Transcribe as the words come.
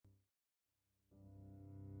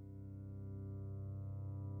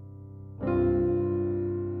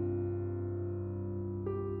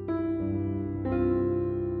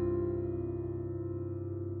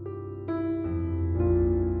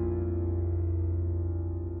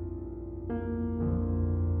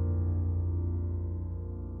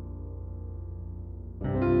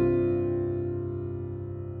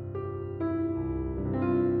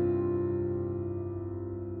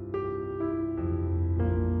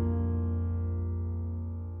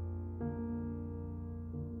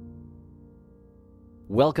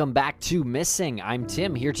Welcome back to Missing. I'm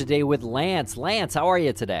Tim here today with Lance. Lance, how are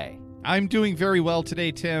you today? I'm doing very well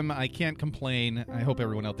today, Tim. I can't complain. I hope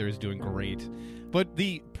everyone out there is doing great. But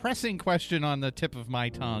the pressing question on the tip of my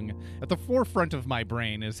tongue, at the forefront of my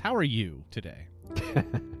brain, is how are you today?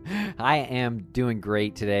 I am doing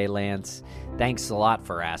great today, Lance. Thanks a lot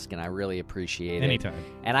for asking. I really appreciate it. Anytime.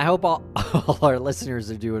 And I hope all our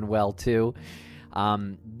listeners are doing well, too.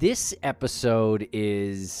 This episode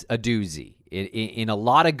is a doozy in a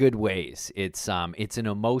lot of good ways. It's an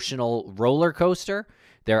emotional roller coaster.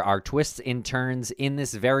 There are twists and turns in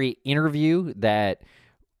this very interview that,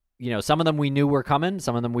 you know, some of them we knew were coming.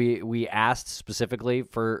 Some of them we asked specifically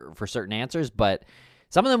for certain answers, but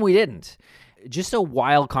some of them we didn't. Just a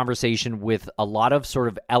wild conversation with a lot of sort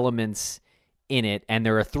of elements in it. And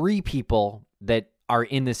there are three people that are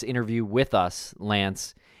in this interview with us,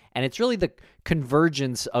 Lance. And it's really the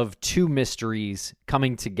convergence of two mysteries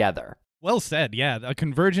coming together. Well said. Yeah, a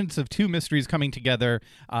convergence of two mysteries coming together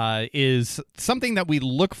is something that we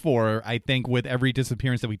look for, I think, with every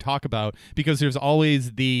disappearance that we talk about, because there's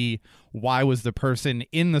always the why was the person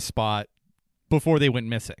in the spot before they went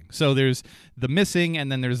missing. So there's the missing,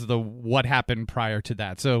 and then there's the what happened prior to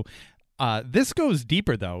that. So this goes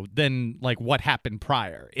deeper, though, than like what happened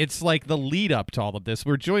prior. It's like the lead up to all of this.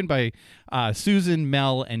 We're joined by Susan,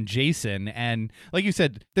 Mel, and Jason. And like you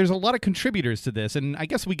said, there's a lot of contributors to this. And I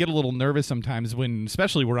guess we get a little nervous sometimes when,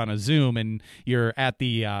 especially we're on a Zoom and you're at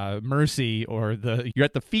the mercy or you're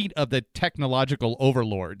at the feet of the technological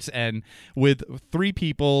overlords. And with three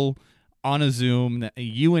people on a Zoom,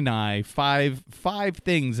 you and I, five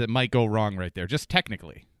things that might go wrong right there, just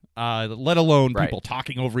technically. Let alone people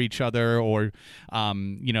talking over each other or,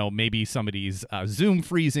 maybe somebody's Zoom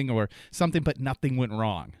freezing or something, but nothing went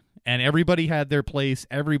wrong. And everybody had their place.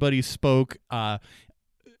 Everybody spoke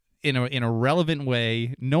in a relevant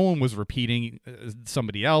way. No one was repeating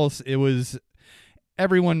somebody else. It was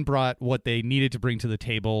everyone brought what they needed to bring to the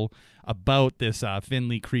table about this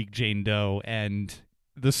Finley Creek Jane Doe, and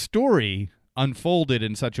the story unfolded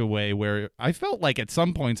in such a way where I felt like at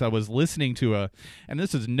some points I was listening to and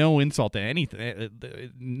this is no insult to anything,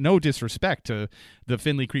 no disrespect to the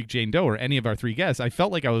Finley Creek Jane Doe or any of our three guests. I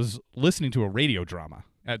felt like I was listening to a radio drama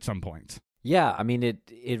at some points. Yeah, I mean,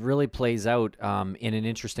 it really plays out in an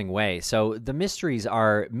interesting way. So the mysteries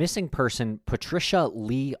are missing person Patricia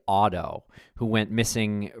Lee Otto, who went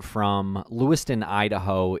missing from Lewiston,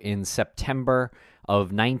 Idaho in September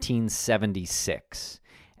of 1976.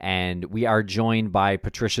 And we are joined by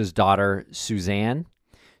Patricia's daughter, Suzanne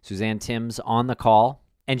Timms, on the call.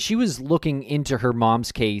 And she was looking into her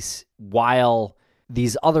mom's case while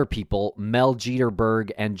these other people, Mel Jeterberg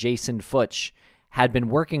and Jason Futch, had been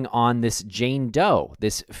working on this Jane Doe,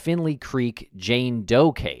 this Finley Creek Jane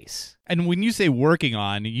Doe case. And when you say working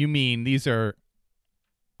on, you mean these are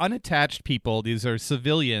unattached people. These are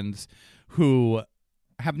civilians who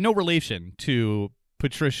have no relation to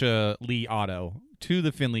Patricia Lee Otto, to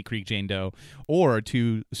the Finley Creek Jane Doe, or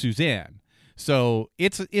to Suzanne. So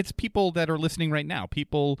it's people that are listening right now,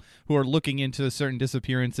 people who are looking into certain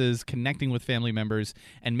disappearances, connecting with family members,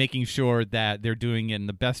 and making sure that they're doing it in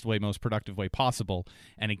the best way, most productive way possible.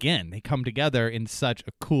 And again, they come together in such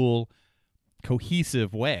a cool,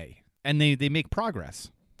 cohesive way, and they make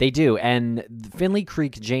progress. They do, and the Finley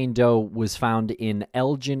Creek Jane Doe was found in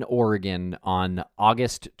Elgin, Oregon on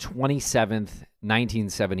August 27th,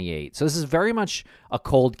 1978. So this is very much a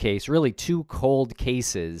cold case, really two cold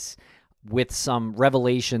cases with some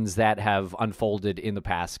revelations that have unfolded in the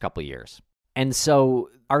past couple of years. And so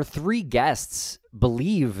our three guests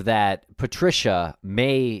believe that Patricia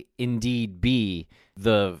may indeed be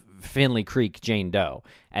the Finley Creek Jane Doe.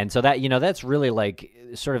 And so that, that's really like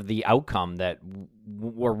sort of the outcome that,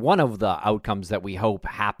 or one of the outcomes that we hope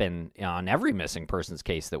happen on every missing persons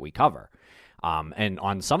case that we cover. And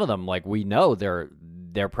on some of them, like we know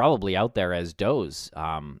they're probably out there as does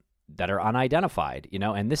that are unidentified,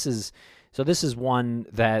 and this is one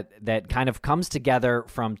that kind of comes together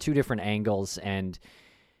from two different angles and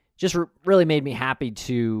just really made me happy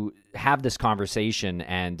to have this conversation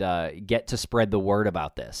and get to spread the word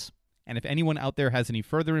about this. And if anyone out there has any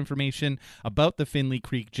further information about the Finley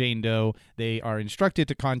Creek Jane Doe, they are instructed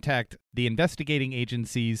to contact the investigating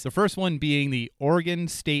agencies. The first one being the Oregon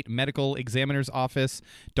State Medical Examiner's Office,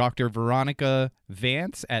 Dr. Veronica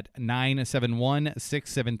Vance at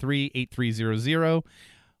 971-673-8300.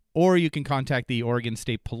 Or you can contact the Oregon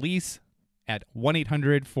State Police at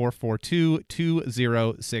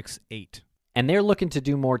 1-800-442-2068. And they're looking to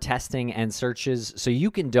do more testing and searches, so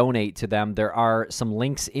you can donate to them. There are some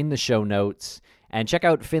links in the show notes. And check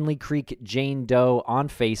out Finley Creek Jane Doe on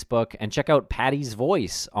Facebook, and check out Patty's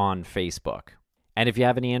Voice on Facebook. And if you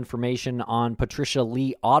have any information on Patricia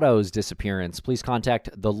Lee Otto's disappearance, please contact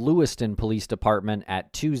the Lewiston Police Department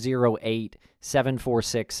at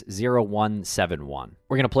 208-746-0171.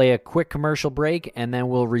 We're going to play a quick commercial break, and then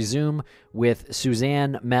we'll resume with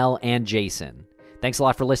Suzanne, Mel, and Jason. Thanks a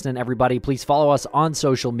lot for listening, everybody. Please follow us on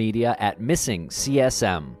social media at Missing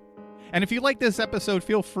CSM. And if you like this episode,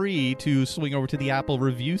 feel free to swing over to the Apple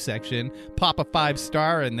review section, pop a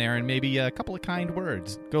 5-star in there, and maybe a couple of kind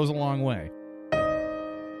words. Goes a long way.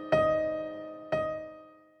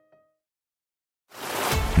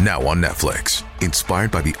 Now on Netflix, inspired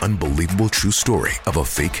by the unbelievable true story of a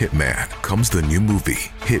fake hitman, comes the new movie,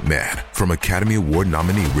 Hitman, from Academy Award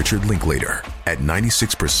nominee Richard Linklater. At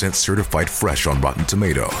 96% certified fresh on Rotten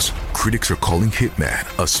Tomatoes, critics are calling Hitman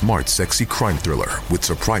a smart, sexy crime thriller with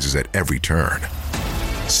surprises at every turn.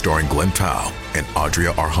 Starring Glenn Powell and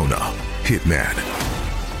Adria Arjona, Hitman.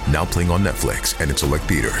 Now playing on Netflix and in select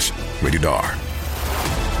theaters. Rated R.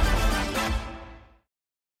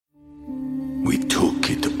 We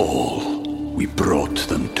took it all. We brought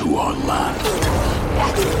them to our land.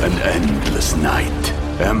 An endless night,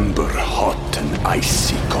 ember hot and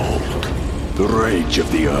icy cold. The rage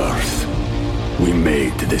of the earth. We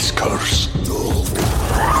made this curse.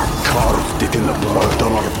 Carved it in the blood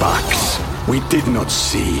on our backs. We did not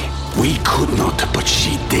see. We could not, but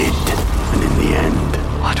she did. And in the end...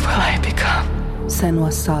 What will I become?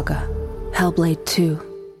 Senua's Saga. Hellblade 2.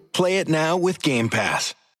 Play it now with Game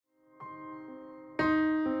Pass.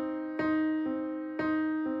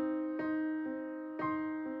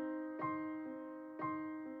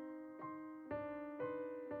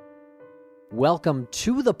 Welcome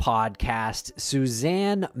to the podcast,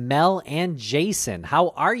 Suzanne, Mel, and Jason. How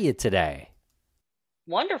are you today?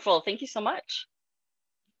 Wonderful. Thank you so much.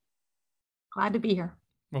 Glad to be here.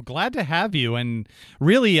 Well, glad to have you, and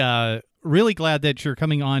really glad that you're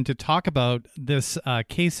coming on to talk about this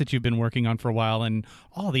case that you've been working on for a while and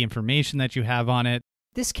all the information that you have on it.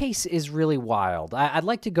 This case is really wild. I'd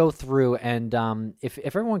like to go through and if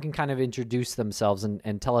everyone can kind of introduce themselves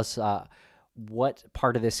and tell us what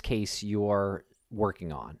part of this case you're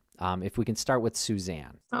working on. If we can start with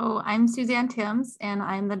Suzanne. So I'm Suzanne Timms, and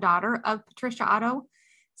I'm the daughter of Patricia Otto.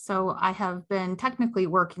 So I have been technically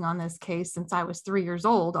working on this case since I was 3 years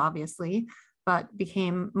old, obviously, but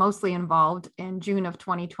became mostly involved in June of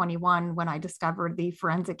 2021 when I discovered the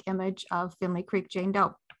forensic image of Finley Creek Jane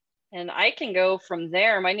Doe. And I can go from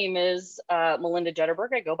there. My name is Melinda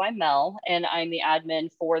Jetterberg. I go by Mel, and I'm the admin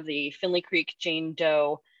for the Finley Creek Jane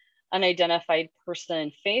Doe Unidentified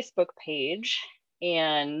Person Facebook page.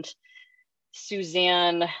 And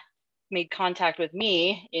Suzanne made contact with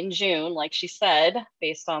me in June, like she said,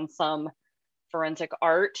 based on some forensic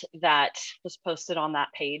art that was posted on that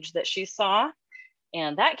page that she saw.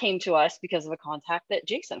 And that came to us because of a contact that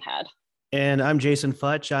Jason had. And I'm Jason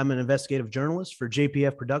Futch. I'm an investigative journalist for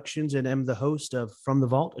JPF Productions and am the host of From the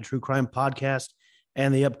Vault, a true crime podcast,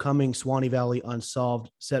 and the upcoming Swanee Valley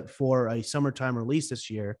Unsolved, set for a summertime release this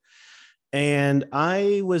year. And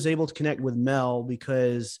I was able to connect with Mel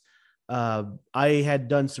because I had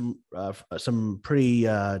done some pretty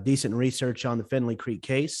decent research on the Finley Creek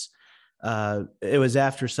case. It was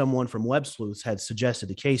after someone from Web Sleuths had suggested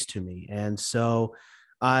the case to me. And so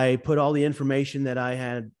I put all the information that I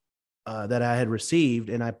had received,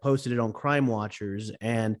 and I posted it on Crime Watchers.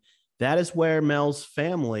 And that is where Mel's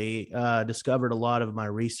family discovered a lot of my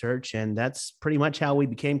research, and that's pretty much how we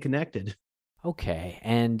became connected. Okay,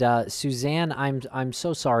 and Suzanne, I'm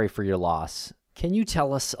so sorry for your loss. Can you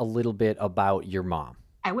tell us a little bit about your mom?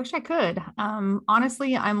 I wish I could.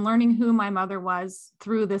 Honestly, I'm learning who my mother was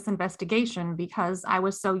through this investigation because I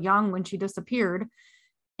was so young when she disappeared.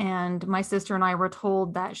 And my sister and I were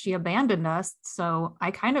told that she abandoned us. So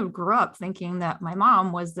I kind of grew up thinking that my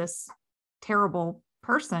mom was this terrible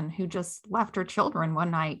person who just left her children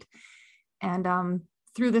one night. And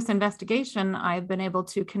through this investigation, I've been able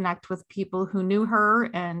to connect with people who knew her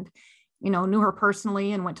and, knew her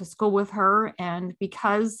personally and went to school with her. And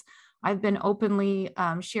because I've been openly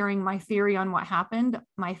sharing my theory on what happened,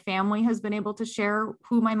 my family has been able to share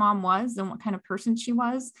who my mom was and what kind of person she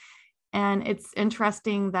was. And it's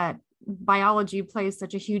interesting that biology plays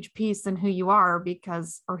such a huge piece in who you are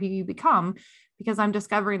or who you become, because I'm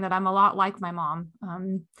discovering that I'm a lot like my mom.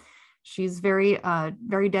 She's very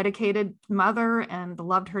dedicated mother and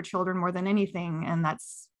loved her children more than anything. And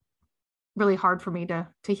that's really hard for me to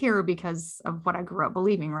hear because of what I grew up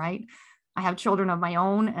believing, right? I have children of my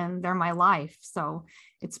own and they're my life. So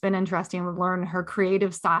it's been interesting to learn her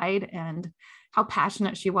creative side and how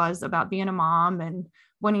passionate she was about being a mom and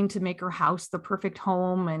wanting to make her house the perfect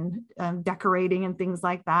home and decorating and things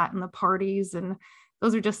like that and the parties. And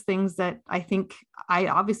those are just things that I think I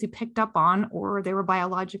obviously picked up on, or they were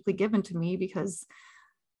biologically given to me because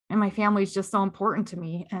and my family is just so important to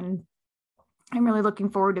me. And I'm really looking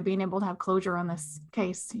forward to being able to have closure on this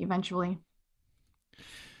case eventually.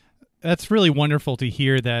 That's really wonderful to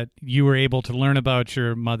hear that you were able to learn about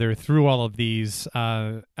your mother through all of these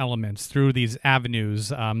elements, through these avenues,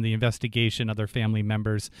 the investigation, other family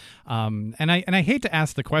members. And I hate to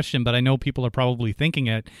ask the question, but I know people are probably thinking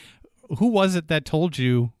it. Who was it that told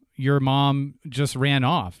you your mom just ran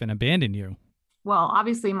off and abandoned you? Well,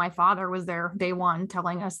 obviously my father was there day one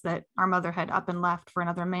telling us that our mother had up and left for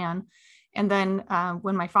another man. And then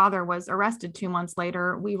when my father was arrested 2 months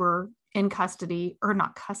later, we were in custody, or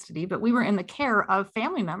not custody, but we were in the care of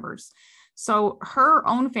family members. So her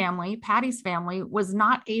own family, Patty's family, was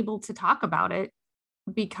not able to talk about it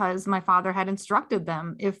because my father had instructed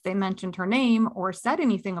them if they mentioned her name or said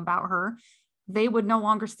anything about her, they would no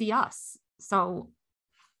longer see us. So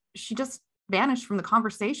she just vanished from the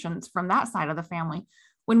conversations from that side of the family.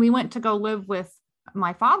 When we went to go live with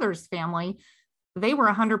my father's family, they were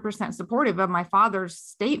 100% supportive of my father's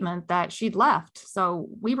statement that she'd left. So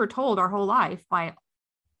we were told our whole life by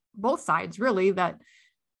both sides, really, that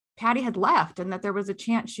Patty had left and that there was a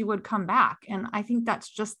chance she would come back. And I think that's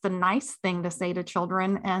just the nice thing to say to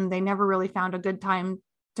children. And they never really found a good time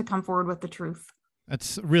to come forward with the truth.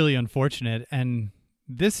 That's really unfortunate. And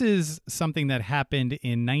this is something that happened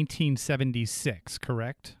in 1976,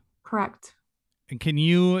 correct? Correct. And can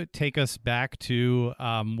you take us back to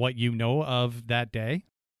what you know of that day?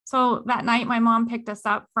 So that night, my mom picked us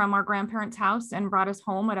up from our grandparents' house and brought us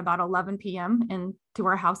home at about 11 p.m. into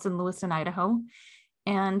our house in Lewiston, Idaho.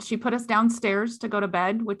 And she put us downstairs to go to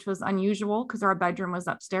bed, which was unusual because our bedroom was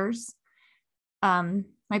upstairs.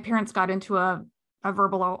 My parents got into a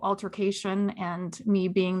verbal altercation, and me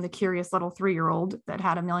being the curious little 3-year-old that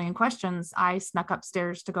had a million questions, I snuck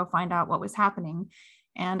upstairs to go find out what was happening.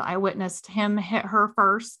 And I witnessed him hit her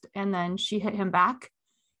first, and then she hit him back.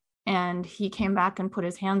 And he came back and put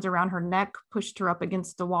his hands around her neck, pushed her up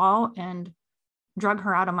against the wall, and drug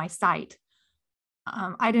her out of my sight.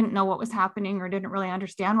 I didn't know what was happening or didn't really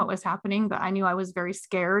understand what was happening, but I knew I was very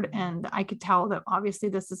scared, and I could tell that obviously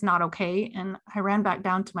this is not okay. And I ran back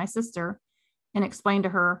down to my sister and explained to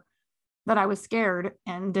her that I was scared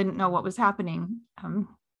and didn't know what was happening.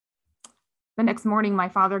 The next morning, my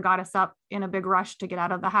father got us up in a big rush to get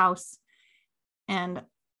out of the house. And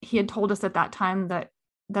he had told us at that time that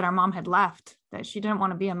our mom had left, that she didn't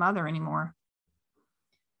want to be a mother anymore.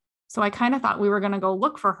 So I kind of thought we were going to go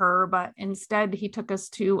look for her, but instead he took us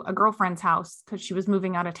to a girlfriend's house because she was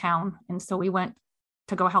moving out of town. And so we went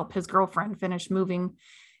to go help his girlfriend finish moving.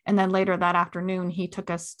 And then later that afternoon, he took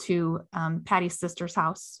us to Patty's sister's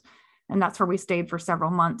house. And that's where we stayed for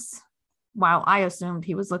several months, while I assumed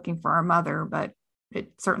he was looking for our mother, but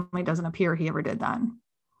it certainly doesn't appear he ever did that.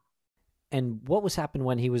 And what was happened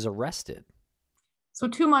when he was arrested? So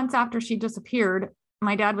 2 months after she disappeared,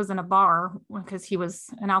 my dad was in a bar because he was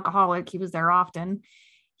an alcoholic. He was there often.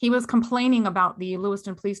 He was complaining about the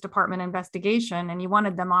Lewiston Police Department investigation, and he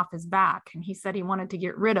wanted them off his back. And he said he wanted to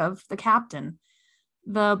get rid of the captain.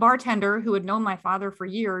 The bartender, who had known my father for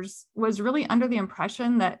years, was really under the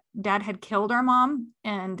impression that Dad had killed our mom,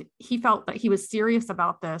 and he felt that he was serious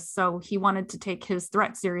about this, so he wanted to take his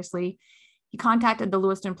threat seriously. He contacted the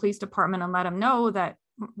Lewiston Police Department and let him know that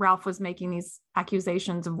Ralph was making these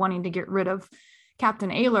accusations of wanting to get rid of Captain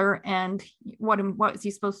Ayler, and what is he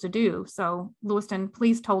supposed to do? So Lewiston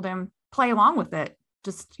Police told him, play along with it.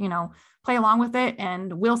 Just, play along with it,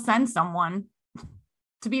 and we'll send someone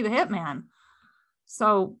to be the hitman.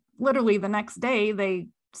 So literally the next day, they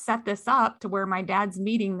set this up to where my dad's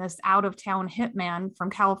meeting this out-of-town hitman from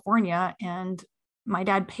California, and my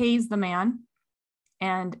dad pays the man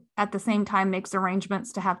and at the same time makes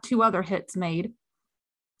arrangements to have 2 other hits made.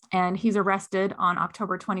 And he's arrested on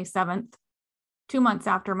October 27th, 2 months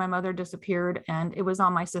after my mother disappeared, and it was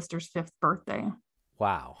on my sister's 5th birthday.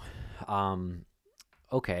 Wow.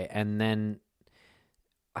 Okay, and then...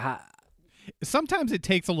 Sometimes it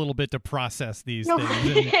takes a little bit to process these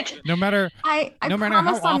things. No matter, I no matter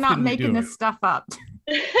promise how I'm not often making this stuff up.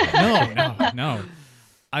 No.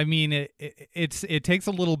 I mean, it takes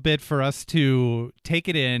a little bit for us to take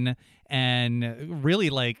it in and really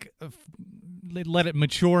let it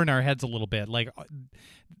mature in our heads a little bit. Like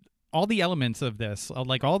all the elements of this,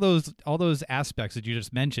 like all those aspects that you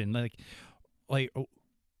just mentioned, like.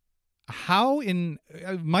 How in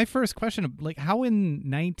my first question, like how in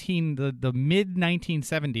the mid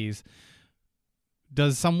 1970s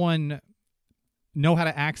does someone know how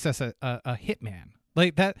to access a hitman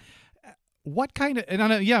like that? What kind of, and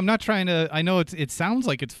I'm not trying to, I know it sounds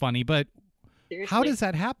like it's funny, but Seriously. How does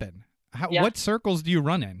that happen? Yeah. What circles do you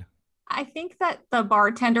run in? I think that the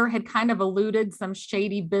bartender had kind of alluded some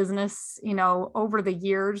shady business, over the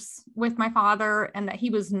years with my father, and that he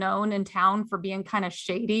was known in town for being kind of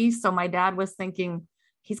shady. So my dad was thinking,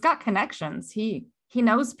 he's got connections. He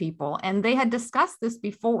knows people. And they had discussed this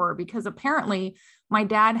before, because apparently my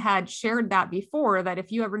dad had shared that before, that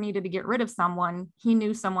if you ever needed to get rid of someone, he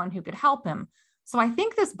knew someone who could help him. So I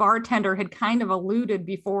think this bartender had kind of alluded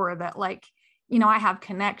before that, like, I have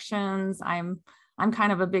connections. I'm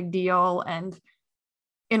kind of a big deal. And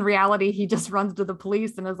in reality, he just runs to the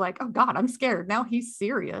police and is like, oh God, I'm scared. Now he's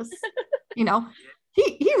serious. He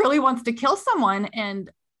really wants to kill someone. And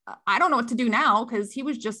I don't know what to do now, because he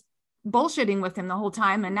was just bullshitting with him the whole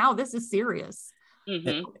time. And now this is serious.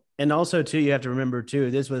 Mm-hmm. And also, too, you have to remember,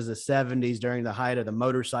 too, this was the 70s during the height of the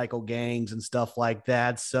motorcycle gangs and stuff like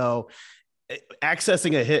that. So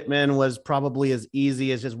accessing a hitman was probably as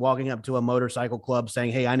easy as just walking up to a motorcycle club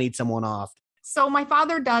saying, hey, I need someone off. So my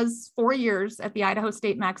father does 4 years at the Idaho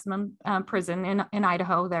State Maximum Prison in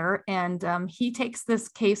Idaho there. And he takes this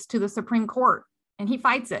case to the Supreme Court, and he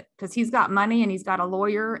fights it because he's got money and he's got a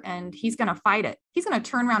lawyer, and he's going to fight it. He's going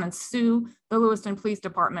to turn around and sue the Lewiston Police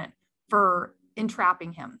Department for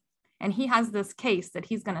entrapping him. And he has this case that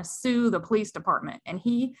he's going to sue the police department, and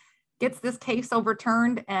he gets this case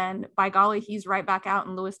overturned. And by golly, he's right back out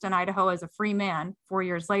in Lewiston, Idaho as a free man 4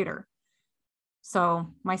 years later.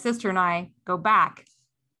 So my sister and I go back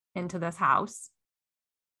into this house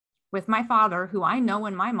with my father, who I know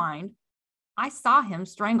in my mind, I saw him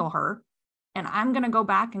strangle her, and I'm going to go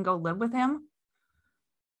back and go live with him.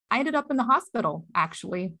 I ended up in the hospital,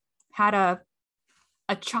 actually, had a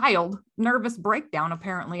child nervous breakdown.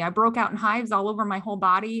 Apparently I broke out in hives all over my whole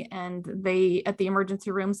body. And they, at the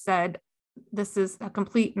emergency room, said, this is a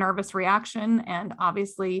complete nervous reaction. And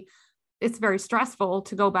obviously it's very stressful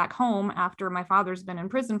to go back home after my father's been in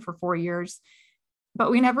prison for 4 years.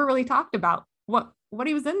 But we never really talked about what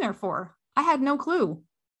he was in there for. I had no clue.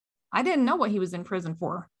 I didn't know what he was in prison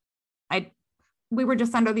for. We were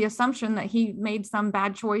just under the assumption that he made some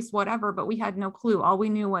bad choice, whatever, but we had no clue. All we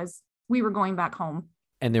knew was we were going back home.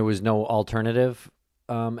 And there was no alternative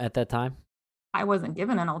at that time? I wasn't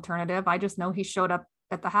given an alternative. I just know he showed up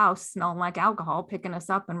at the house smelling like alcohol, picking us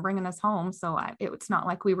up and bringing us home. So it's not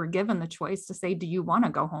like we were given the choice to say, do you want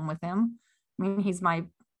to go home with him? I mean, he's my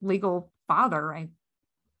legal father. I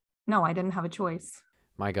didn't have a choice.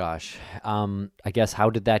 My gosh. I guess, how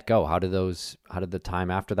did that go? How did the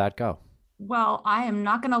time after that go? Well, I am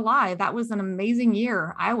not going to lie. That was an amazing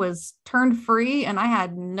year. I was turned free and I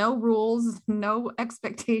had no rules, no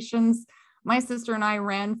expectations. My sister and I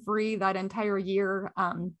ran free that entire year.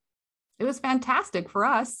 It was fantastic for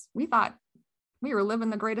us. We thought we were living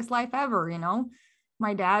the greatest life ever.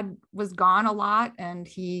 My dad was gone a lot, and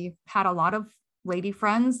he had a lot of lady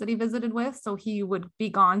friends that he visited with. So he would be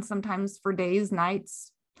gone sometimes for days,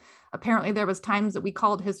 nights. Apparently there was times that we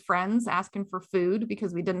called his friends asking for food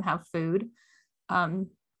because we didn't have food. I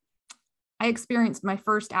experienced my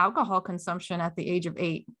first alcohol consumption at the age of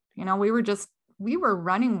 8. We were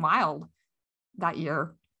running wild that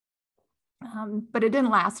year. But it didn't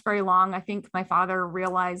last very long. I think my father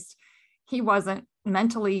realized he wasn't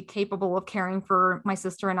mentally capable of caring for my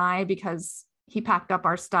sister and I, because he packed up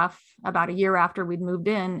our stuff about a year after we'd moved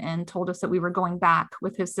in and told us that we were going back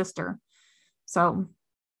with his sister. So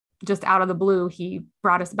just out of the blue, he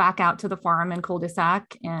brought us back out to the farm in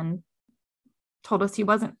Cul-de-sac and told us he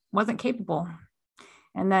wasn't capable.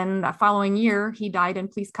 And then that following year, he died in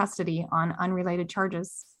police custody on unrelated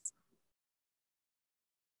charges.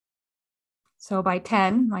 So by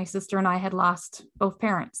 10, my sister and I had lost both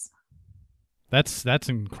parents. That's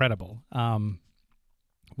incredible.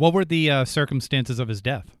 What were the circumstances of his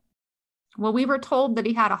death? Well, we were told that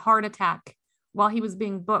he had a heart attack while he was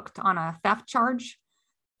being booked on a theft charge,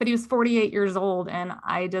 but he was 48 years old. And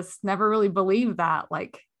I just never really believed that.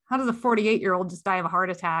 Like, how does a 48-year-old just die of a heart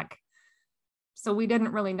attack? So we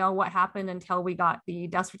didn't really know what happened until we got the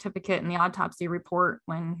death certificate and the autopsy report.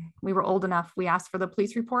 When we were old enough, we asked for the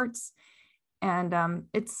police reports. And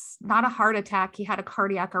it's not a heart attack. He had a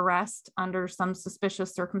cardiac arrest under some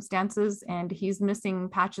suspicious circumstances, and he's missing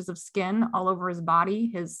patches of skin all over his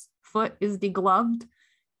body. His foot is degloved,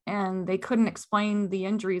 and they couldn't explain the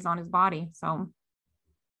injuries on his body. So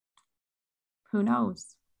who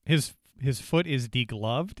knows? His foot is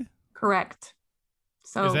degloved? Correct.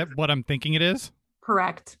 So is that what I'm thinking it is?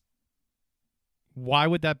 Correct. Why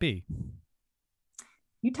would that be?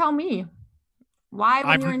 You tell me. Why,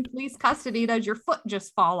 when you're in police custody, does your foot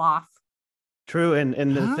just fall off? True.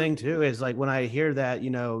 And the thing too is like when I hear that,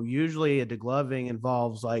 usually a degloving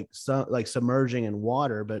involves like submerging in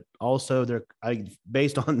water, but also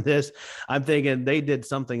based on this, I'm thinking they did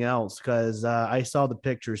something else because I saw the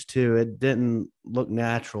pictures too. It didn't look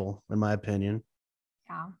natural, in my opinion.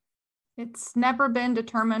 Yeah. It's never been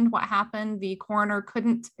determined what happened. The coroner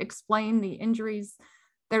couldn't explain the injuries.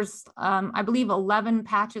 There's, I believe, 11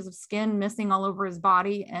 patches of skin missing all over his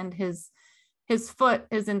body, and his foot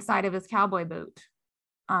is inside of his cowboy boot.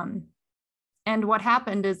 And what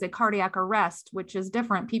happened is a cardiac arrest, which is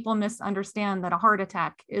different. People misunderstand that a heart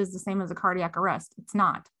attack is the same as a cardiac arrest. It's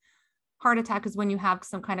not. Heart attack is when you have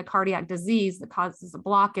some kind of cardiac disease that causes a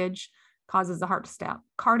blockage, causes the heart to stop.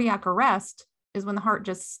 Cardiac arrest is when the heart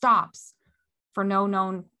just stops for no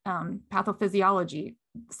known pathophysiology.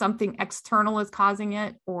 Something external is causing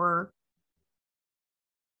it, or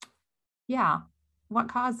what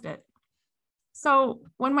caused it? So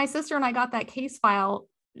when my sister and I got that case file,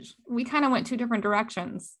 we kind of went two different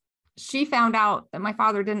directions. She found out that my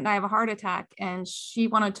father didn't die of a heart attack, and she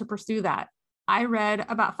wanted to pursue that. I read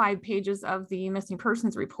about 5 pages of the missing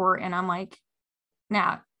persons report, and I'm like,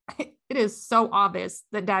 nah, it is so obvious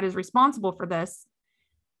that Dad is responsible for this.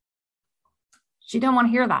 She didn't want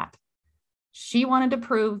to hear that. She wanted to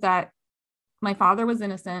prove that my father was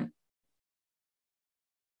innocent.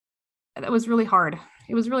 That was really hard.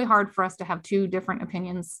 It was really hard for us to have two different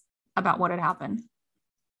opinions about what had happened.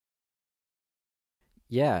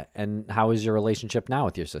 Yeah. And how is your relationship now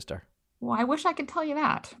with your sister? Well, I wish I could tell you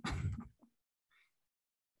that.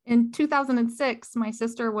 In 2006, my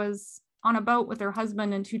sister was on a boat with her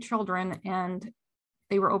husband and 2 children, and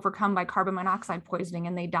they were overcome by carbon monoxide poisoning,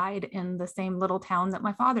 and they died in the same little town that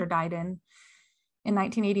my father died in. In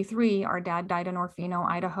 1983, our dad died in Orfino,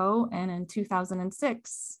 Idaho, and in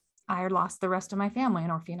 2006, I lost the rest of my family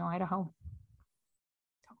in Orfino, Idaho.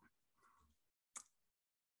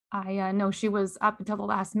 I know she was up until the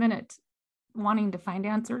last minute wanting to find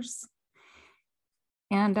answers.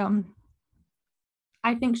 And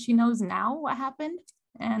I think she knows now what happened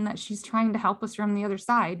and that she's trying to help us from the other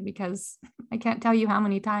side, because I can't tell you how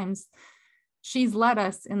many times she's led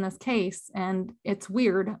us in this case, and it's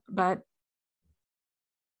weird, but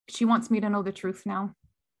she wants me to know the truth now.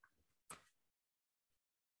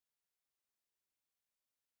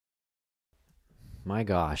 My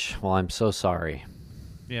gosh. Well, I'm so sorry.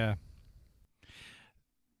 Yeah.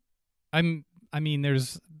 I mean,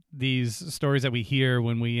 there's these stories that we hear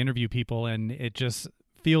when we interview people, and it just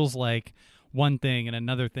feels like one thing and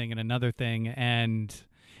another thing and another thing. And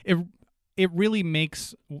it really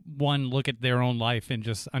makes one look at their own life and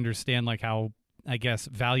just understand like how, I guess,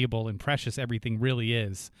 valuable and precious everything really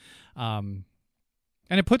is.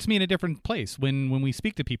 And it puts me in a different place when we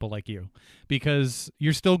speak to people like you, because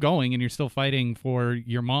you're still going and you're still fighting for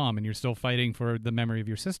your mom and you're still fighting for the memory of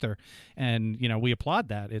your sister. And, we applaud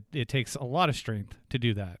that. It takes a lot of strength to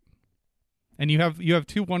do that. And you have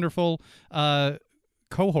 2 wonderful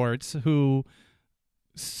cohorts who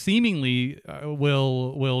seemingly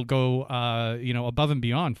will go, above and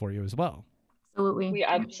beyond for you as well. Absolutely. We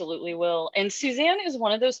absolutely will. And Suzanne is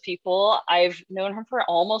one of those people. I've known her for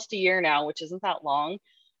almost a year now, which isn't that long,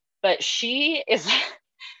 but she's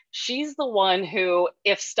the one who,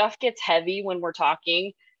 if stuff gets heavy when we're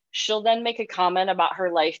talking, she'll then make a comment about her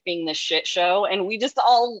life being this shit show, and we just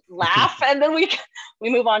all laugh, and then we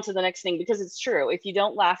move on to the next thing, because it's true. If you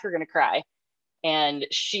don't laugh, you're going to cry. And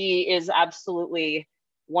she is absolutely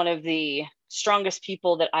one of the strongest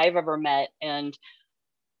people that I've ever met. And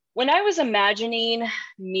when I was imagining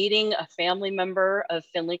meeting a family member of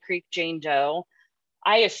Finley Creek Jane Doe,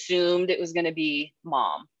 I assumed it was going to be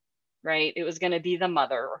mom, right? It was going to be the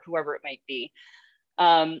mother or whoever it might be.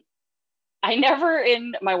 I never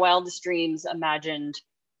in my wildest dreams imagined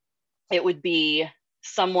it would be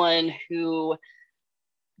someone who,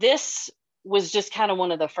 this was just kind of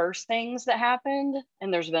one of the first things that happened.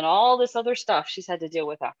 And there's been all this other stuff she's had to deal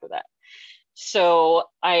with after that. So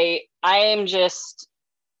I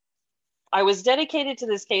was dedicated to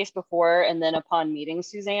this case before, and then upon meeting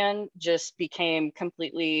Suzanne, just became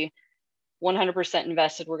completely 100%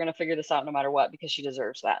 invested. We're going to figure this out no matter what, because she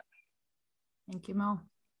deserves that. Thank you, Mel.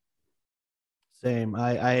 Same.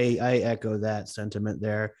 I echo that sentiment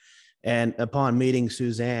there. And upon meeting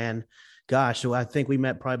Suzanne, gosh, so I think we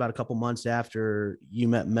met probably about a couple months after you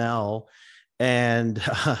met Mel, and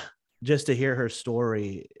just to hear her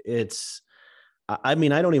story, I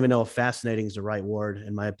don't even know if fascinating is the right word,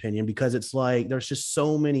 in my opinion, because it's like there's just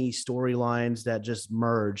so many storylines that just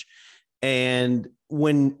merge. And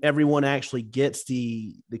when everyone actually gets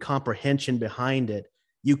the comprehension behind it,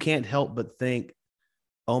 you can't help but think,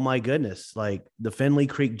 oh my goodness, like the Finley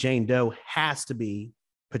Creek Jane Doe has to be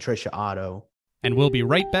Patricia Otto. And we'll be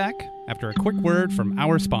right back after a quick word from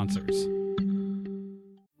our sponsors.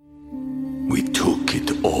 We took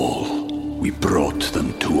it all. We brought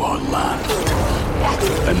them to our land.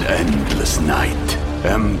 An endless night,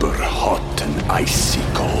 ember hot and icy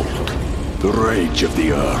cold. The rage of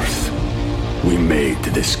the earth. We made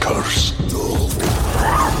this curse.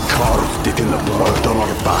 Carved it in the blood on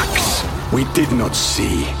our backs. We did not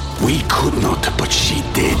see. We could not, but she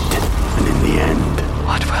did. And in the end,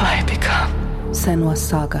 What will I become? Senua's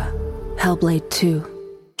Saga. Hellblade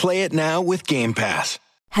 2. Play it now with Game Pass.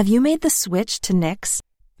 Have you made the switch to Knix?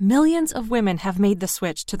 Millions of women have made the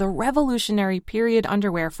switch to the revolutionary period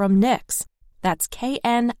underwear from Knix. That's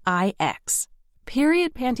Knix.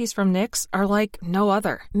 Period panties from Knix are like no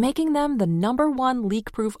other, making them the #1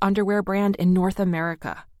 leak-proof underwear brand in North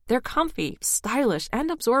America. They're comfy, stylish,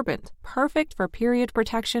 and absorbent, perfect for period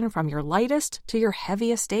protection from your lightest to your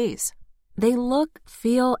heaviest days. They look,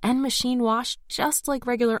 feel, and machine wash just like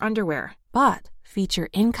regular underwear, but feature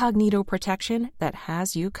incognito protection that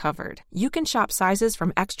has you covered. You can shop sizes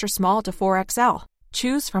from extra small to 4XL.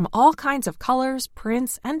 Choose from all kinds of colors,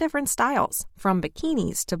 prints, and different styles, from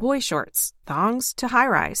bikinis to boy shorts, thongs to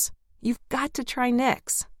high-rise. You've got to try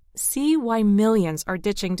Knix. See why millions are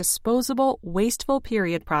ditching disposable, wasteful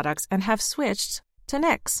period products and have switched to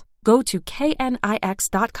Knix. Go to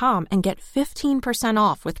knix.com and get 15%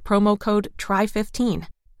 off with promo code TRY15.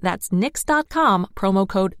 That's knix.com, promo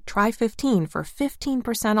code TRY15 for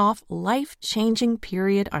 15% off life-changing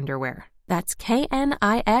period underwear. That's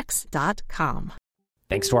knix.com.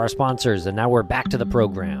 Thanks to our sponsors, and now we're back to the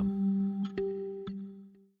program.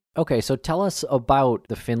 Okay, so tell us about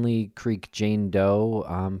the Finley Creek Jane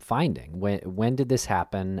Doe finding. When did this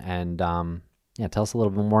happen? And tell us a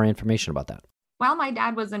little bit more information about that. While my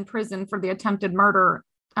dad was in prison for the attempted murder,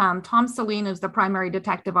 Tom Celine is the primary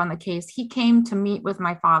detective on the case. He came to meet with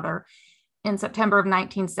my father in September of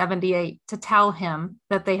 1978 to tell him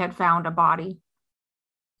that they had found a body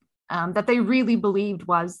that they really believed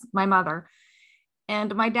was my mother.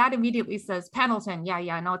 And my dad immediately says, Pendleton,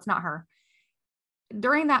 yeah, no, it's not her.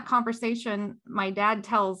 During that conversation, my dad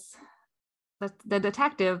tells the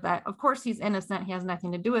detective that, of course, he's innocent. He has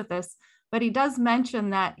nothing to do with this. But he does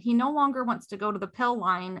mention that he no longer wants to go to the pill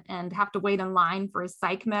line and have to wait in line for his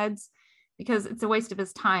psych meds because it's a waste of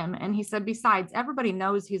his time. And he said, besides, everybody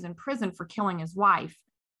knows he's in prison for killing his wife.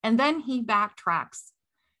 And then he backtracks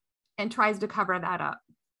and tries to cover that up.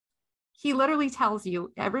 He literally tells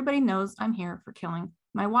you, everybody knows I'm here for killing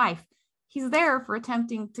my wife. He's there for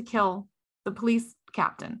attempting to kill the police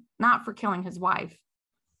captain, not for killing his wife.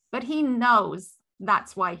 But he knows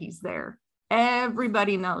that's why he's there.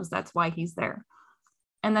 Everybody knows that's why he's there.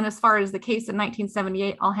 And then as far as the case in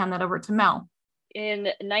 1978, I'll hand that over to Mel. In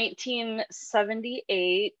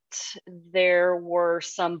 1978, there were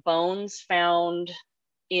some bones found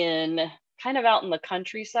in kind of out in the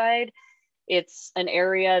countryside. It's an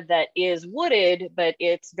area that is wooded, but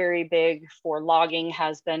it's very big for logging,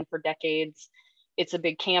 has been for decades. It's a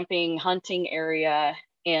big camping, hunting area.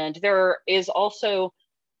 And there is also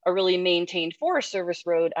a really maintained Forest Service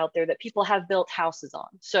road out there that people have built houses on.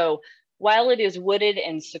 So while it is wooded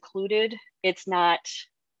and secluded, it's not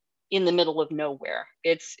in the middle of nowhere.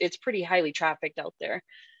 It's pretty highly trafficked out there.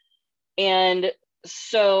 And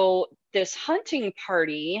so this hunting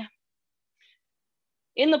party,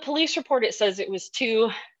 in the police report, it says it was two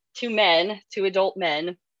adult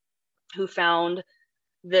men who found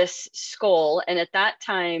this skull. And at that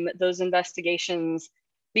time, those investigations,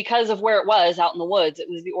 because of where it was out in the woods, it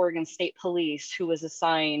was the Oregon State Police who was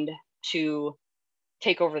assigned to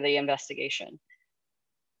take over the investigation.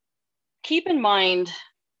 Keep in mind,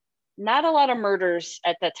 not a lot of murders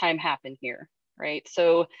at that time happened here, right?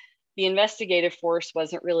 So the investigative force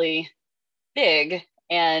wasn't really big,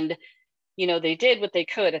 and they did what they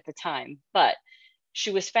could at the time. But she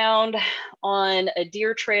was found on a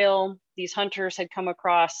deer trail. These hunters had come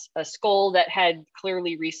across a skull that had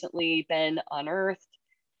clearly recently been unearthed.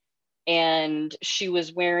 And she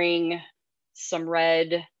was wearing some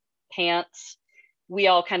red pants. We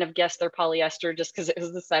all kind of guessed they're polyester just because it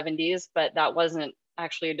was the 70s, but that wasn't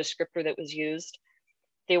actually a descriptor that was used.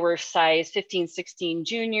 They were size 15, 16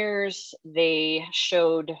 juniors. They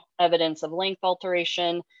showed evidence of length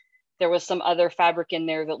alteration. There was some other fabric in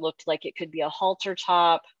there that looked like it could be a halter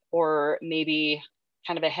top or maybe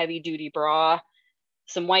kind of a heavy duty bra,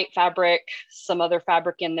 some white fabric, some other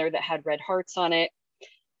fabric in there that had red hearts on it.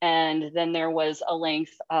 And then there was a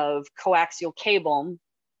length of coaxial cable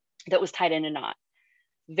that was tied in a knot.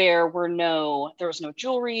 There was no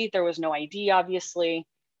jewelry, there was no ID, obviously.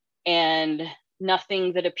 And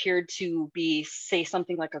nothing that appeared to be, say,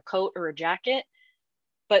 something like a coat or a jacket,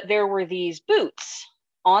 but there were these boots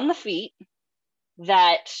on the feet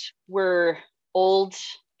that were old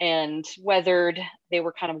and weathered. They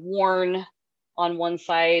were kind of worn on one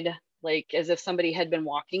side, like as if somebody had been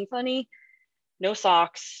walking funny. No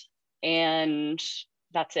socks, and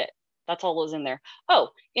that's it. That's all was in there. Oh,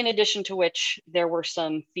 in addition to which, there were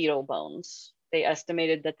some fetal bones. They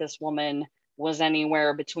estimated that this woman was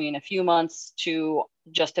anywhere between a few months to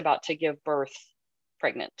just about to give birth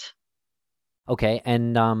pregnant. Okay,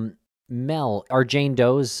 and Mel, are Jane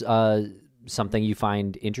Doe's something you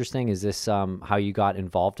find interesting? Is this how you got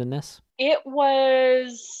involved in this? It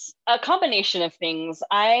was a combination of things.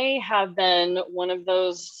 I have been one of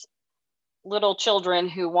those little children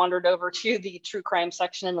who wandered over to the true crime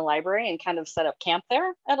section in the library and kind of set up camp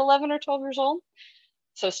there at 11 or 12 years old.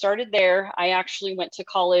 So started there. I actually went to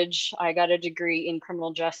college. I got a degree in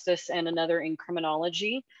criminal justice and another in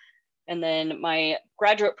criminology. And then my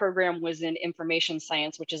graduate program was in information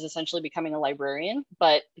science, which is essentially becoming a librarian,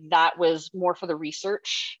 but that was more for the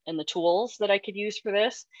research and the tools that I could use for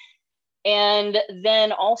this. And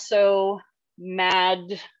then also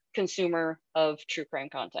mad consumer of true crime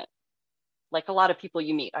content, like a lot of people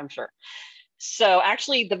you meet, I'm sure. So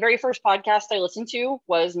actually the very first podcast I listened to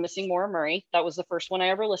was Missing Maura Murray. That was the first one I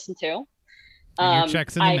ever listened to. Your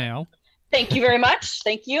check's in the mail. Thank you very much.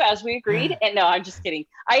 Thank you, as we agreed. And no, I'm just kidding.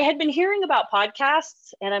 I had been hearing about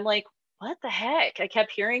podcasts and I'm like, what the heck? I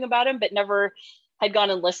kept hearing about them, but never had gone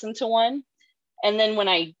and listened to one. And then when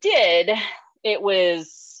I did, it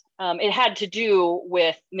was, it had to do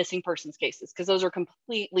with missing persons cases, because those are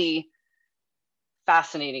completely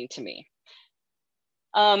fascinating to me.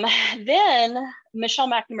 Then Michelle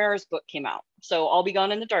McNamara's book came out. So I'll Be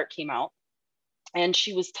Gone in the Dark came out. And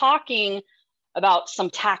she was talking about some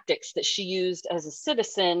tactics that she used as a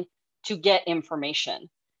citizen to get information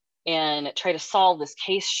and try to solve this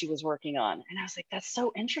case she was working on. And I was like, that's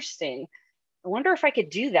so interesting. I wonder if I could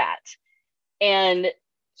do that. And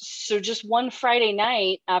so just one Friday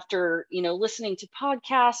night after, listening to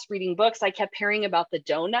podcasts, reading books, I kept hearing about the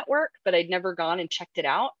Doe Network, but I'd never gone and checked it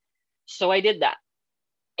out. So I did that.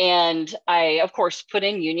 And I, of course, put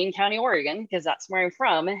in Union County, Oregon, because that's where I'm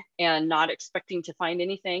from, and not expecting to find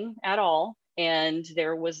anything at all. And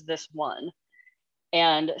there was this one.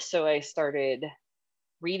 And so I started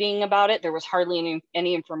reading about it. There was hardly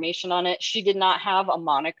any information on it. She did not have a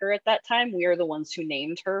moniker at that time. We are the ones who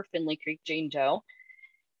named her Finley Creek Jane Doe.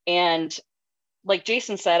 And like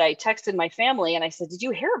Jason said, I texted my family and I said, did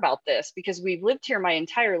you hear about this? Because we've lived here my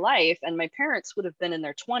entire life and my parents would have been in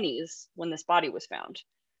their 20s when this body was found.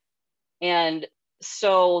 And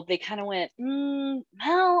so they kind of went,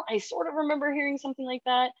 well, I sort of remember hearing something like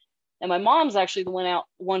that. And my mom's actually the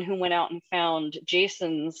one who went out and found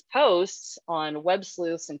Jason's posts on Web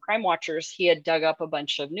Sleuths and Crime Watchers. He had dug up a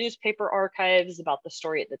bunch of newspaper archives about the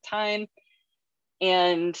story at the time.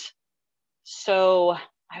 And so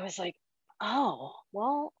I was like, oh,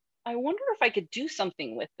 well, I wonder if I could do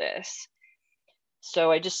something with this.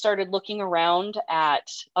 So I just started looking around at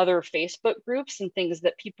other Facebook groups and things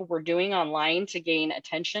that people were doing online to gain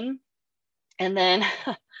attention. And then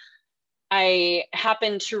I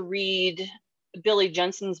happened to read Billy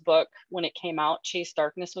Jensen's book when it came out, Chase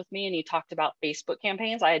Darkness with Me, and he talked about Facebook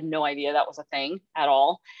campaigns. I had no idea that was a thing at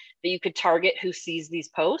all, that you could target who sees these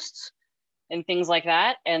posts and things like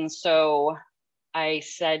that. And so I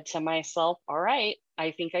said to myself, all right,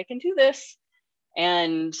 I think I can do this.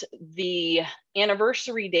 And the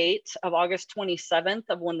anniversary date of August 27th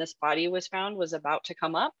of when this body was found was about to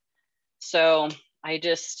come up. So I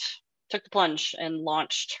just took the plunge and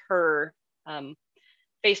launched her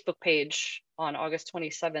Facebook page on August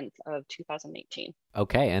 27th of 2018.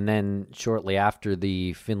 Okay, and then shortly after,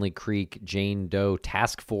 the Finley Creek Jane Doe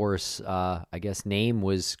Task Force, I guess, name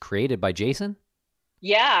was created by Jason?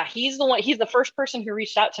 Yeah, he's the first person who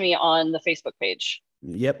reached out to me on the Facebook page.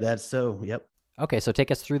 Yep, that's so, yep. Okay, so take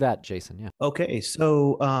us through that, Jason. Yeah. Okay,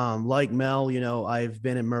 so like Mel, I've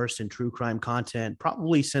been immersed in true crime content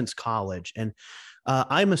probably since college, and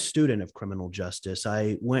I'm a student of criminal justice.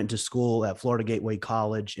 I went to school at Florida Gateway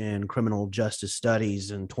College in criminal justice studies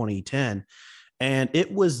in 2010, and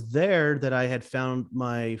it was there that I had found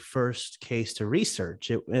my first case to research.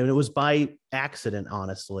 And it was by accident,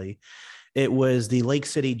 honestly. It was the Lake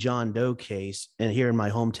City John Doe case, and here in my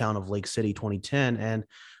hometown of Lake City, 2010, and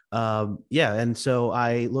and so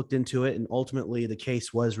I looked into it, and ultimately the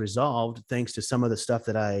case was resolved thanks to some of the stuff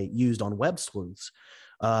that I used on Web Sleuths.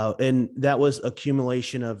 And that was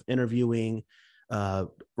accumulation of interviewing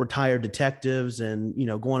retired detectives and,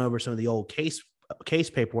 going over some of the old case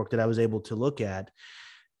paperwork that I was able to look at.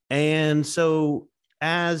 And so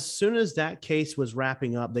as soon as that case was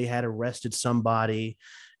wrapping up, they had arrested somebody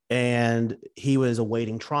and he was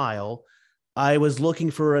awaiting trial. I was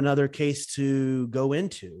looking for another case to go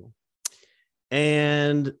into.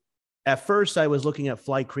 And at first I was looking at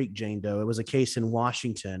Fly Creek Jane Doe. It was a case in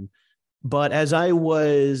Washington. But as I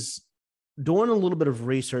was doing a little bit of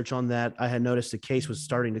research on that, I had noticed the case was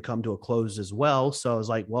starting to come to a close as well. So I was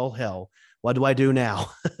like, well, hell, what do I do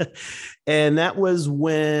now? And that was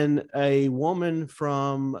when a woman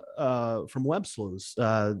from Web Sleuths,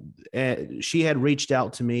 she had reached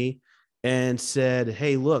out to me and said,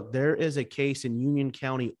 hey, look, there is a case in Union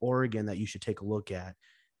County, Oregon that you should take a look at.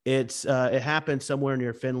 It happened somewhere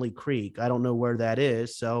near Finley Creek. I don't know where that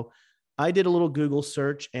is. So I did a little Google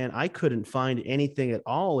search and I couldn't find anything at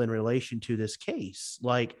all in relation to this case.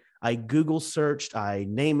 Like, I Google searched, I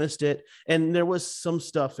NamUsed it, and there was some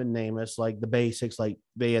stuff in NamUs, like the basics, like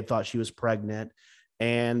they had thought she was pregnant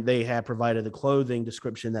and they had provided the clothing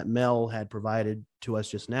description that Mel had provided to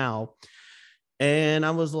us just now. And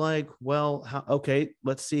I was like, well, okay,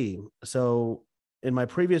 let's see. So in my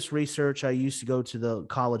previous research, I used to go to the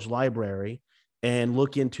college library and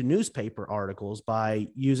look into newspaper articles by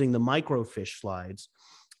using the microfiche slides.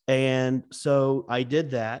 And so I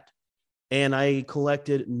did that. And I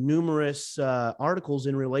collected numerous articles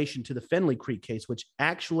in relation to the Finley Creek case, which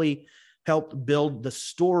actually helped build the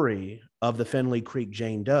story of the Finley Creek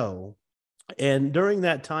Jane Doe. And during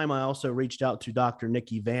that time, I also reached out to Dr.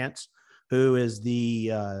 Nikki Vance, who is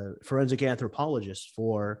the forensic anthropologist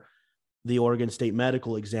for the Oregon State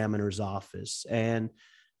Medical Examiner's Office. And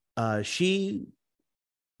she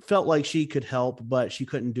felt like she could help, but she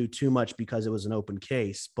couldn't do too much because it was an open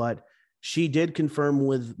case. But she did confirm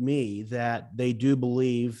with me that they do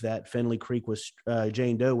believe that Finley Creek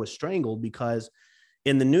Jane Doe was strangled, because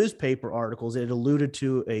in the newspaper articles, it alluded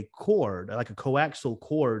to a cord, like a coaxial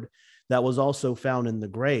cord, that was also found in the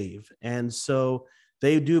grave. And so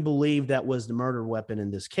they do believe that was the murder weapon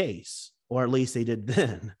in this case, or at least they did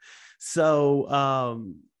then. So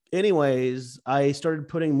anyways, I started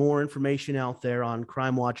putting more information out there on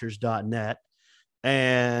crimewatchers.net.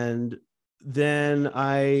 And then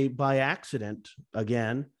by accident,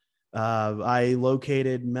 again, I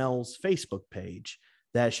located Mel's Facebook page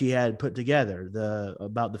that she had put together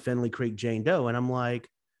about the Finley Creek Jane Doe. And I'm like,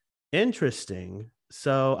 interesting.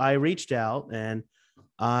 So I reached out and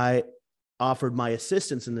I offered my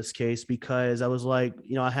assistance in this case, because I was like,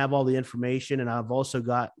 I have all the information and I've also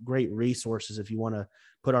got great resources if you want to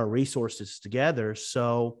put our resources together.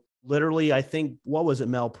 So literally, I think, what was it,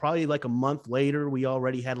 Mel? Probably like a month later, we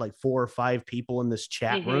already had like 4 or 5 people in this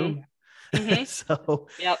chat room. Mm-hmm. So,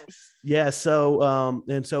 yep. Yeah. So,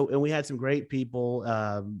 and we had some great people,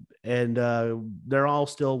 and they're all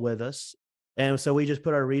still with us. And so we just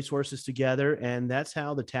put our resources together, and that's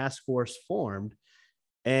how the task force formed.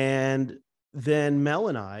 And then Mel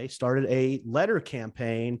and I started a letter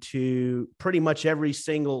campaign to pretty much every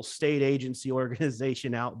single state agency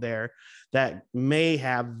organization out there that may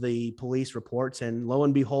have the police reports. And lo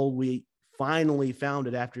and behold, we finally found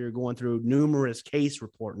it after going through numerous case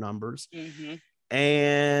report numbers. Mm-hmm.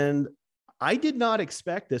 And I did not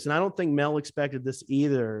expect this, and I don't think Mel expected this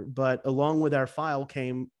either, but along with our file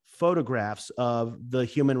came photographs of the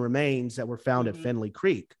human remains that were found at Finley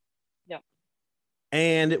Creek.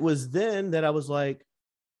 And it was then that I was like,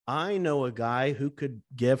 I know a guy who could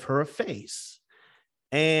give her a face.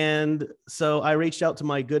 And so I reached out to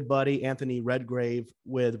my good buddy, Anthony Redgrave,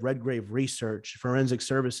 with Redgrave Research, Forensic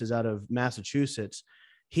Services out of Massachusetts.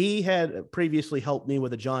 He had previously helped me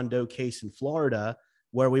with a John Doe case in Florida,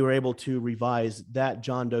 where we were able to revise that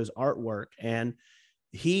John Doe's artwork. And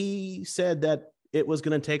he said that it was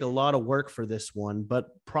going to take a lot of work for this one,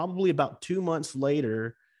 but probably about 2 months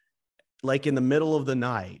later, like in the middle of the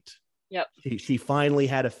night, she finally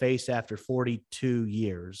had a face after 42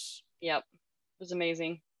 years. Yep. It was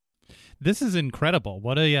amazing. This is incredible.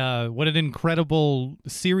 What an incredible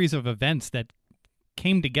series of events that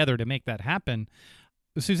came together to make that happen.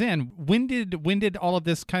 Suzanne, when did all of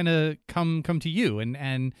this kind of come to you,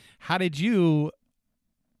 and how did you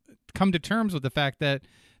come to terms with the fact that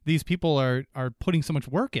these people are putting so much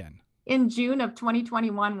work in? In June of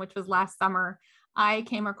 2021, which was last summer, I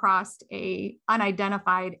came across a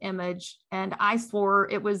unidentified image, and I swore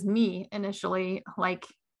it was me initially. Like,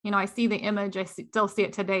 I see the image, I still see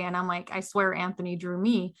it today, and I'm like, I swear Anthony drew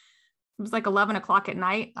me. It was like 11 o'clock at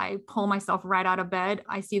night. I pull myself right out of bed.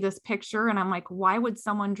 I see this picture, and I'm like, why would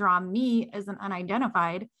someone draw me as an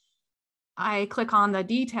unidentified? I click on the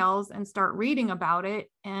details and start reading about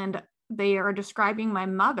it, and they are describing my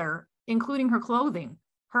mother, including her clothing,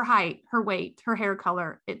 her height, her weight, her hair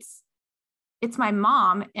color. It's it's my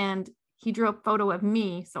mom. And he drew a photo of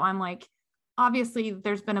me. So I'm like, obviously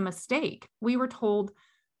there's been a mistake. We were told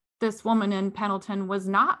this woman in Pendleton was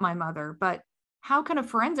not my mother, but how can a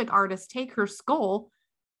forensic artist take her skull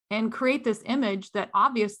and create this image that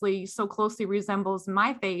obviously so closely resembles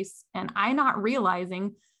my face? And I not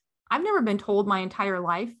realizing, I've never been told my entire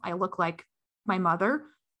life I look like my mother.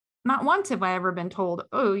 Not once have I ever been told,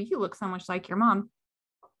 oh, you look so much like your mom.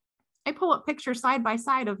 I pull up pictures side by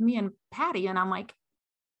side of me and Patty, and I'm like,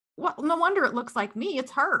 well, no wonder it looks like me.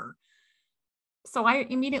 It's her. So I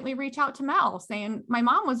immediately reach out to Mel saying, my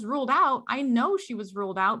mom was ruled out. I know she was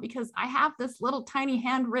ruled out because I have this little tiny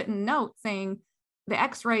handwritten note saying the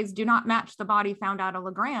x-rays do not match the body found out of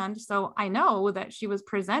LeGrand. So I know that she was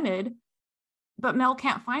presented, but Mel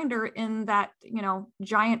can't find her in that,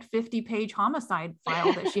 giant 50-page homicide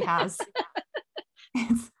file that she has.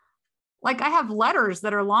 It's like, I have letters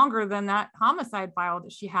that are longer than that homicide file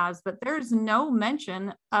that she has, but there's no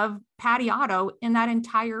mention of Patty Otto in that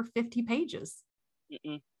entire 50 pages.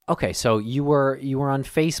 Mm-mm. Okay, so you were on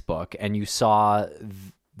Facebook and you saw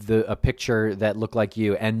a picture that looked like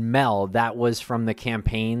you, and Mel, that was from the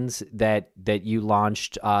campaigns that you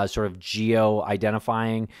launched, sort of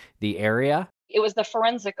geo-identifying the area? It was the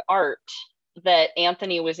forensic art that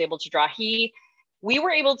Anthony was able to draw. We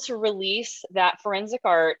were able to release that forensic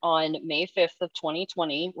art on May 5th of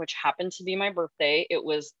 2020, which happened to be my birthday. It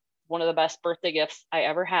was one of the best birthday gifts I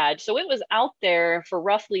ever had. So it was out there for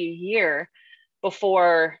roughly a year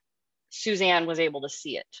before Suzanne was able to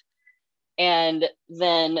see it. And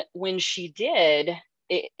then when she did,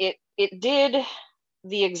 it did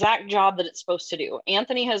the exact job that it's supposed to do.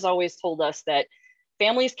 Anthony has always told us that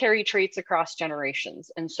families carry traits across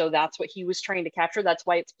generations. And so that's what he was trying to capture. That's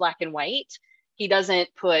why it's black and white. He doesn't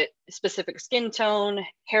put specific skin tone,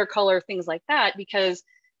 hair color, things like that, because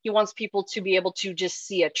he wants people to be able to just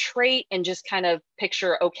see a trait and just kind of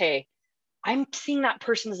picture, okay, I'm seeing that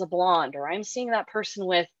person as a blonde, or I'm seeing that person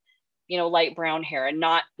with, light brown hair, and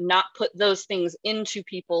not put those things into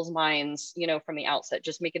people's minds, from the outset.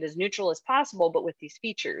 Just make it as neutral as possible, but with these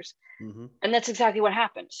features. Mm-hmm. And that's exactly what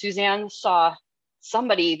happened. Suzanne saw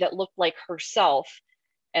somebody that looked like herself,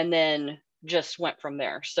 and then just went from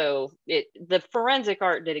there. So the forensic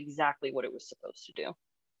art did exactly what it was supposed to do.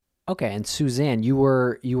 Okay, and Suzanne, you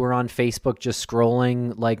were on Facebook just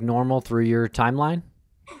scrolling like normal through your timeline?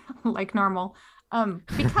 Like normal.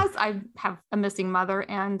 Because I have a missing mother,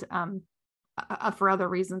 and for other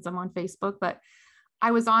reasons I'm on Facebook, but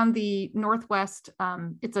I was on the Northwest,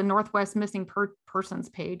 it's a Northwest missing persons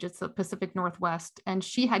page. It's the Pacific Northwest, and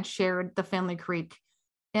she had shared the Finley Creek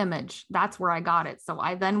image. That's where I got it. So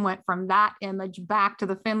I then went from that image back to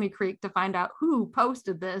the Finley Creek to find out who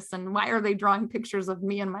posted this and why are they drawing pictures of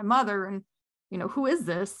me and my mother, and who is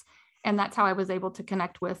this? And that's how I was able to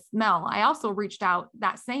connect with Mel. I also reached out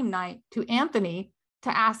that same night to Anthony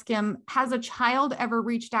to ask him, has a child ever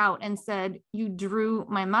reached out and said, you drew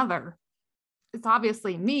my mother? It's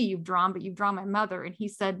obviously me you've drawn, but you've drawn my mother. And he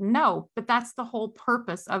said, no, but that's the whole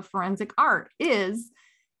purpose of forensic art, is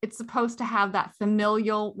it's supposed to have that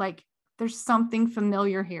familial, like there's something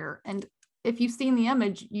familiar here. And if you've seen the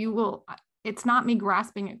image, it's not me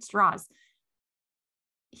grasping at straws.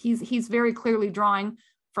 He's very clearly drawing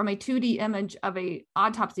from a 2D image of a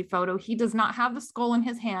autopsy photo. He does not have the skull in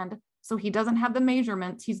his hand, so he doesn't have the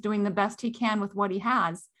measurements. He's doing the best he can with what he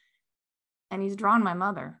has, and he's drawn my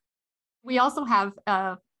mother. We also have,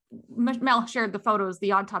 Mel shared the photos,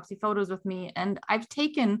 the autopsy photos with me, and I've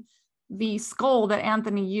taken the skull that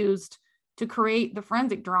Anthony used to create the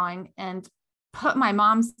forensic drawing and put my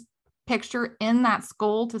mom's picture in that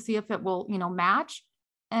skull to see if it will, match,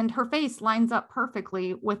 and her face lines up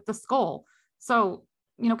perfectly with the skull. So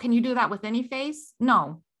can you do that with any face?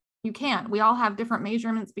 No, you can't. We all have different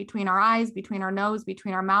measurements between our eyes, between our nose,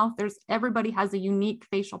 between our mouth. Everybody has a unique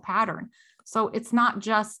facial pattern. So it's not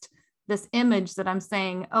just this image that I'm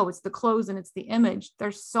saying, oh, it's the clothes and it's the image.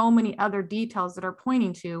 There's so many other details that are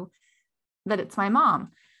pointing to that it's my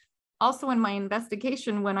mom. Also in my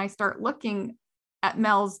investigation, when I start looking at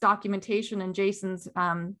Mel's documentation and Jason's,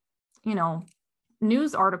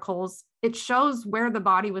 news articles, it shows where the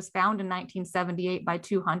body was found in 1978 by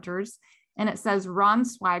two hunters. And it says Ron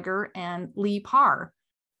Swagger and Lee Parr.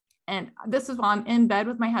 And this is while I'm in bed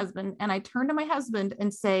with my husband. And I turn to my husband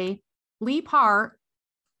and say, Lee Parr,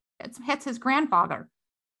 it's his grandfather.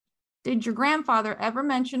 Did your grandfather ever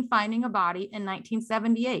mention finding a body in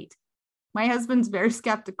 1978? My husband's very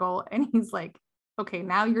skeptical. And he's like, okay,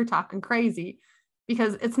 now you're talking crazy.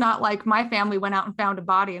 Because it's not like my family went out and found a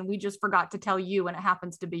body and we just forgot to tell you and it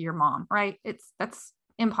happens to be your mom, right? That's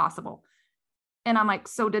impossible. And I'm like,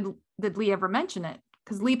 so did Lee ever mention it?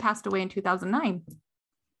 because Lee passed away in 2009.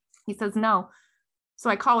 He says, no. So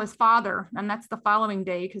I call his father, and that's the following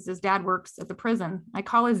day because his dad works at the prison. I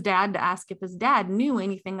call his dad to ask if his dad knew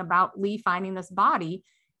anything about Lee finding this body.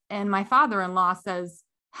 And my father-in-law says,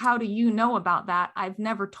 how do you know about that? I've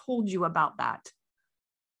never told you about that.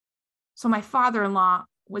 So my father-in-law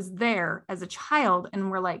was there as a child, and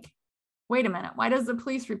we're like, wait a minute, why does the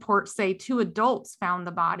police report say 2 adults found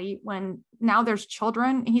the body when now there's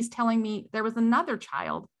children? He's telling me there was another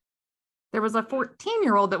child. There was a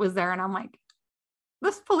 14-year-old that was there. And I'm like,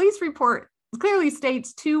 this police report clearly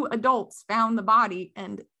states 2 adults found the body.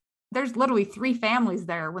 And there's literally 3 families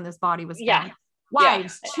there when this body was found.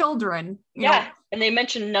 Wives, children. You know. And they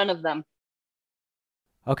mentioned none of them.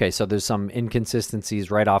 Okay, so there's some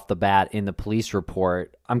inconsistencies right off the bat in the police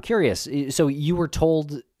report. I'm curious. So you were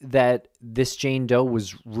told that this Jane Doe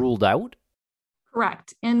was ruled out?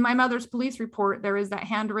 Correct. In my mother's police report, there is that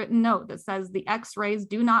handwritten note that says the x-rays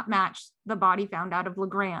do not match the body found out of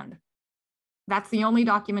LeGrand. That's the only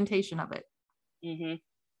documentation of it. Mm-hmm.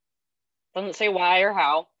 Doesn't say why or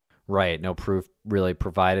how. Right. No proof really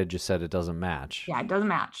provided, just said it doesn't match. Yeah, it doesn't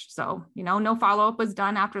match. So, no follow-up was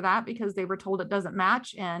done after that because they were told it doesn't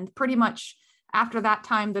match. And pretty much after that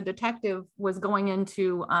time, the detective was going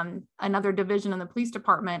into another division in the police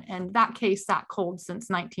department. And that case sat cold since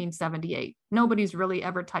 1978. Nobody's really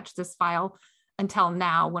ever touched this file until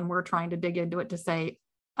now when we're trying to dig into it to say,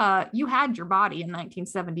 you had your body in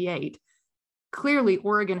 1978. Clearly,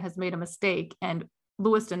 Oregon has made a mistake, and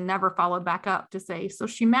Lewiston never followed back up to say, so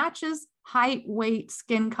she matches height, weight,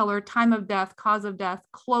 skin color, time of death, cause of death,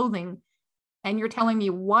 clothing. And you're telling me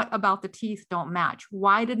what about the teeth don't match?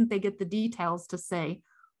 Why didn't they get the details to say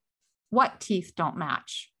what teeth don't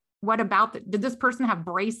match? What about did this person have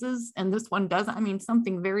braces and this one doesn't? I mean,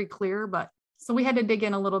 something very clear, but so we had to dig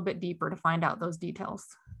in a little bit deeper to find out those details.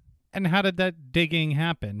 And how did that digging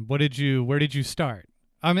happen? Where did you start?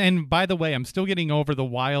 And by the way, I'm still getting over the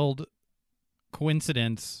wild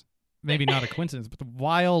coincidence, maybe not a coincidence, but the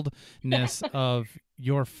wildness of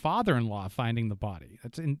your father-in-law finding the body.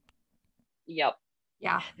 Yep.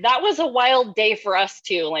 Yeah. That was a wild day for us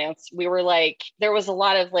too, Lance. We were like, there was a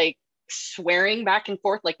lot of like swearing back and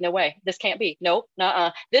forth, like, no way, this can't be. Nope.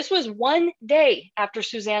 Nuh-uh. This was one day after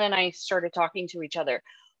Suzanne and I started talking to each other.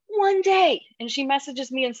 One day. And she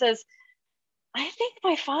messages me and says, I think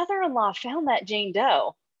my father-in-law found that Jane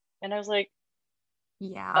Doe. And I was like,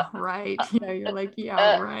 yeah, right. Yeah, you're like,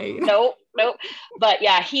 yeah, right. Nope. But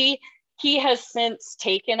yeah, he has since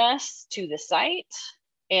taken us to the site.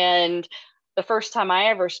 And the first time I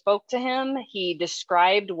ever spoke to him, he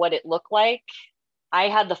described what it looked like. I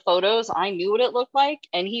had the photos. I knew what it looked like.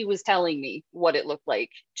 And he was telling me what it looked like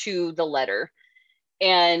to the letter.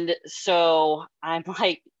 And so I'm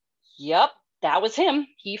like, yep, that was him.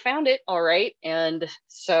 He found it. All right. And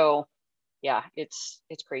so, yeah, it's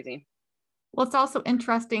crazy. Well, it's also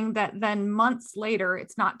interesting that then months later,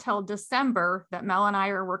 it's not till December that Mel and I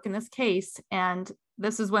are working this case. And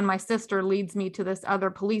this is when my sister leads me to this other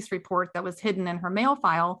police report that was hidden in her mail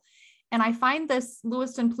file. And I find this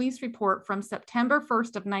Lewiston police report from September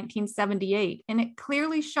 1st of 1978. And it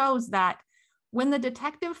clearly shows that when the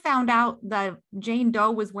detective found out that Jane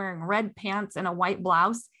Doe was wearing red pants and a white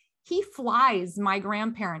blouse, he flies my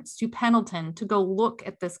grandparents to Pendleton to go look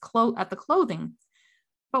at this at the clothing.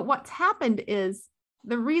 But what's happened is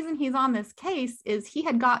the reason he's on this case is he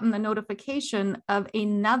had gotten the notification of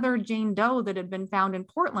another Jane Doe that had been found in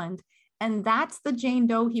Portland. And that's the Jane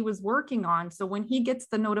Doe he was working on. So when he gets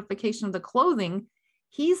the notification of the clothing,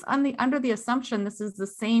 he's under the assumption this is the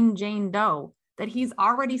same Jane Doe, that he's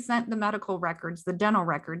already sent the medical records, the dental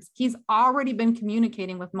records. He's already been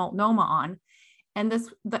communicating with Multnomah on. And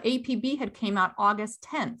the APB had came out August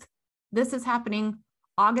 10th. This is happening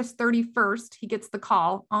August 31st. He gets the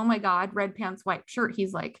call. Oh my God, red pants, white shirt.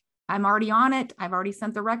 He's like, I'm already on it. I've already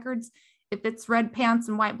sent the records. If it's red pants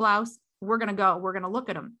and white blouse, we're going to go. We're going to look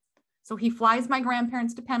at them. So he flies my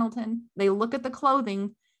grandparents to Pendleton. They look at the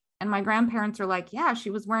clothing and my grandparents are like, yeah, she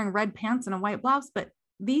was wearing red pants and a white blouse, but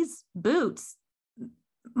these boots,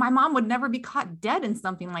 my mom would never be caught dead in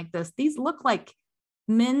something like this. These look like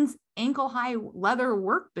men's ankle high leather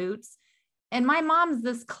work boots. And my mom's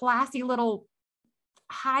this classy little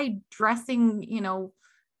high dressing,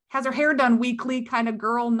 has her hair done weekly kind of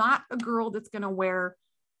girl, not a girl that's going to wear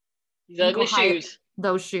those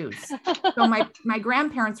shoes. So my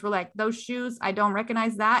grandparents were like, those shoes, I don't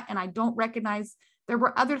recognize that. And I don't recognize, there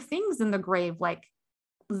were other things in the grave, like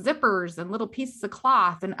zippers and little pieces of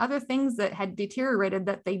cloth and other things that had deteriorated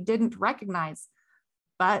that they didn't recognize.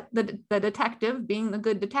 But the detective, being the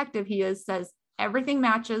good detective he is, says everything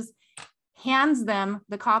matches. hands them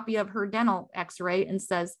the copy of her dental x-ray and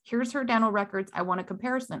says, here's her dental records. I want a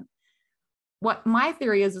comparison. What my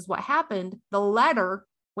theory is what happened, the letter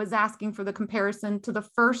was asking for the comparison to the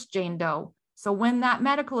first Jane Doe. So when that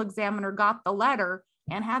medical examiner got the letter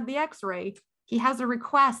and had the x-ray, he has a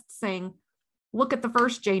request saying, look at the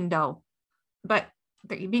first Jane Doe, but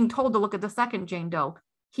they're being told to look at the second Jane Doe.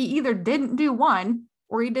 He either didn't do one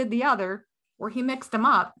or he did the other, or he mixed them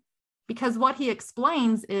up, because what he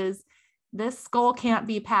explains is this skull can't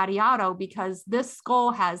be Patiato because this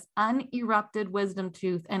skull has unerupted wisdom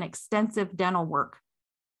tooth and extensive dental work.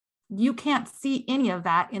 You can't see any of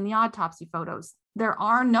that in the autopsy photos. There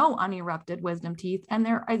are no unerupted wisdom teeth and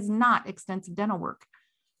there is not extensive dental work,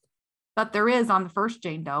 but there is on the first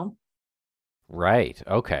Jane Doe. Right.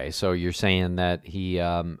 Okay. So you're saying that he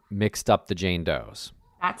mixed up the Jane Does.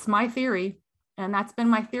 That's my theory. And that's been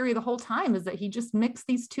my theory the whole time, is that he just mixed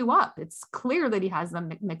these two up. It's clear that he has them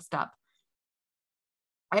mixed up.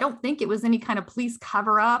 I don't think it was any kind of police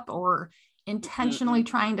cover up or intentionally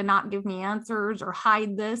trying to not give me answers or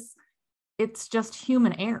hide this. It's just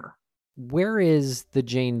human error. Where is the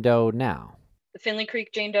Jane Doe now? The Finley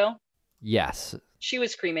Creek Jane Doe? Yes. She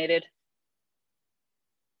was cremated.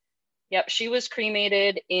 Yep, she was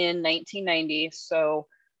cremated in 1990. So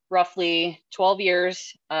roughly 12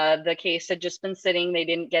 years. The case had just been sitting. They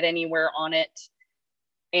didn't get anywhere on it.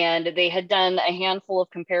 And they had done a handful of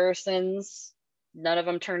comparisons. None of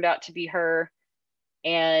them turned out to be her.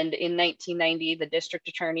 And in 1990, the district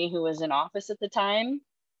attorney who was in office at the time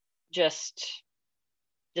just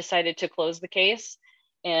decided to close the case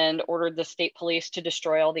and ordered the state police to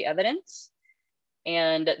destroy all the evidence.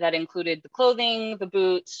 And that included the clothing, the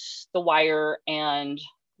boots, the wire, and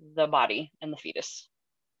the body and the fetus.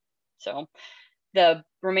 So the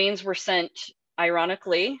remains were sent,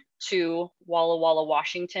 ironically, to Walla Walla,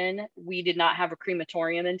 Washington. We did not have a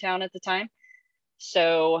crematorium in town at the time.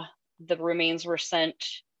 So the remains were sent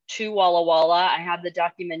to Walla Walla. I have the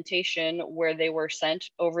documentation where they were sent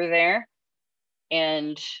over there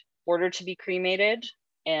and ordered to be cremated.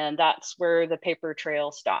 And that's where the paper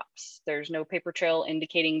trail stops. There's no paper trail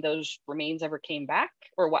indicating those remains ever came back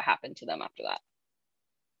or what happened to them after that.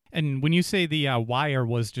 And when you say the wire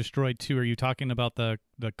was destroyed too, are you talking about the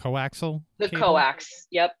coaxial? The cable? coax,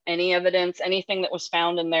 yep. Any evidence, anything that was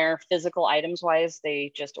found in there physical items wise,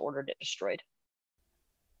 they just ordered it destroyed.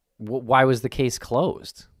 Why was the case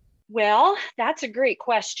closed? Well, that's a great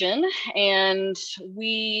question. And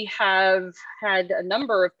we have had a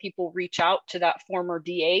number of people reach out to that former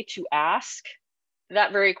DA to ask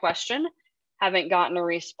that very question. Haven't gotten a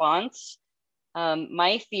response.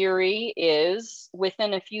 My theory is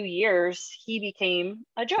within a few years, he became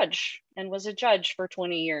a judge and was a judge for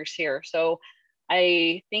 20 years here. So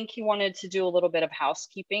I think he wanted to do a little bit of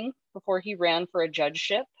housekeeping before he ran for a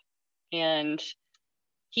judgeship. And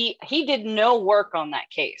he did no work on that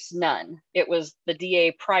case, none. It was the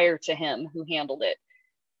DA prior to him who handled it.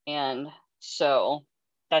 And so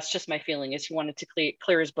that's just my feeling, is he wanted to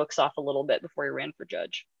clear his books off a little bit before he ran for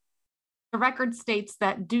judge. The record states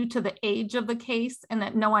that due to the age of the case and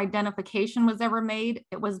that no identification was ever made,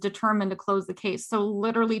 it was determined to close the case. So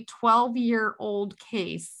literally 12-year-old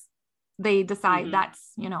case, they decide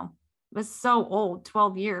that's, it was so old,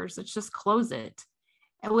 12 years, let's just close it.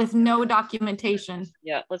 And with no documentation.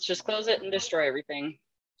 Yeah, let's just close it and destroy everything.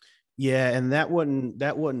 Yeah, and that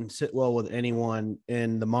wouldn't sit well with anyone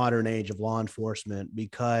in the modern age of law enforcement,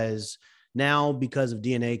 because now, because of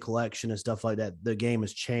DNA collection and stuff like that, the game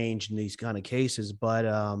has changed in these kind of cases. But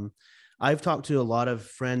I've talked to a lot of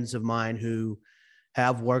friends of mine who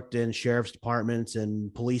have worked in sheriff's departments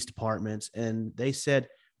and police departments, and they said,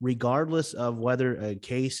 regardless of whether a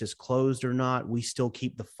case is closed or not, we still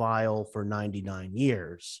keep the file for 99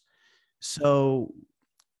 years. So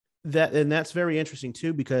that's very interesting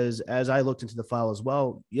too, because as I looked into the file as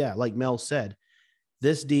well, yeah, like Mel said,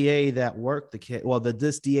 this DA that worked the case,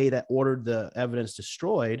 this DA that ordered the evidence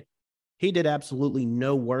destroyed, he did absolutely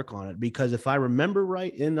no work on it, because if I remember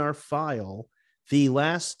right in our file, the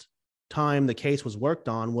last time the case was worked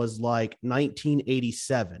on was like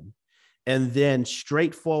 1987. And then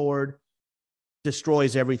straightforward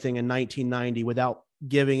destroys everything in 1990 without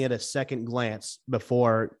giving it a second glance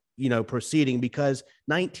before, proceeding, because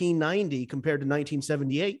 1990 compared to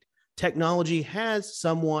 1978, technology has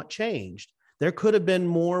somewhat changed. There could have been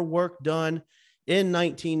more work done in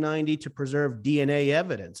 1990 to preserve DNA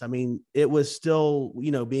evidence. I mean, it was still,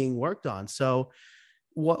 being worked on. So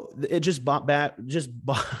I'm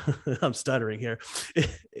stuttering here.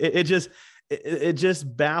 It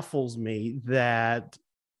just baffles me that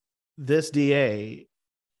this DA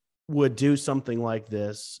would do something like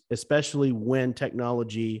this, especially when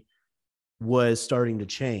technology was starting to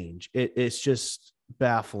change. It's just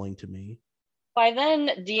baffling to me. By then,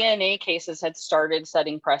 DNA cases had started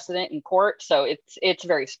setting precedent in court, so it's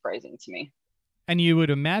very surprising to me. And you would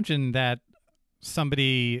imagine that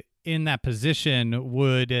somebody in that position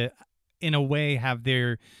would, in a way, have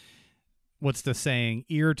their, what's the saying,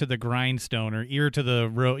 ear to the grindstone or ear to the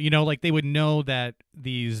road. You know, like they would know that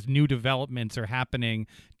these new developments are happening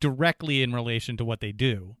directly in relation to what they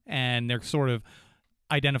do. And they're sort of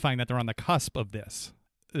identifying that they're on the cusp of this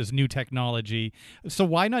new technology. So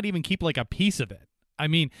why not even keep like a piece of it? I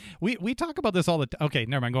mean, we talk about this all the time. Okay,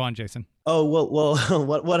 never mind. Go on, Jason. Oh, well,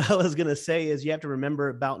 what I was going to say is you have to remember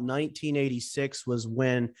about 1986 was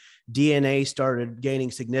when DNA started gaining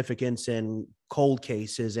significance in cold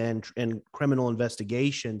cases and criminal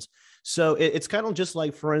investigations. So it's kind of just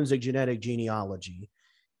like forensic genetic genealogy.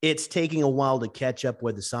 It's taking a while to catch up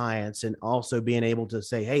with the science and also being able to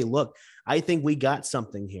say, hey, look, I think we got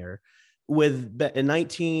something here. In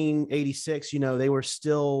 1986, they were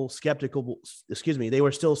still skeptical. They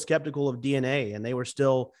were still skeptical of DNA, and they were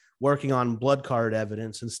still working on blood card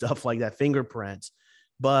evidence and stuff like that, fingerprints.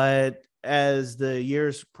 But as the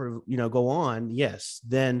years, go on, yes,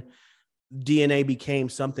 then DNA became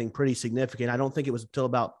something pretty significant. I don't think it was until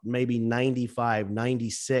about maybe 95,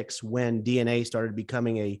 96 when DNA started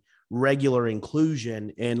becoming a regular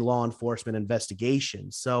inclusion in law enforcement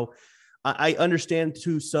investigations. So I understand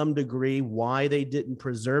to some degree why they didn't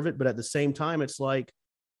preserve it, but at the same time, it's like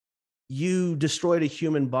you destroyed a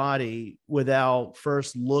human body without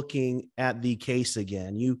first looking at the case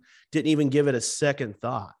again. You didn't even give it a second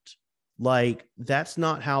thought. Like, that's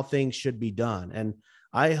not how things should be done. And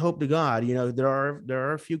I hope to God, there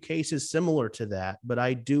are a few cases similar to that, but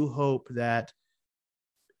I do hope that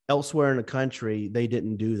elsewhere in the country, they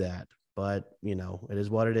didn't do that. But, it is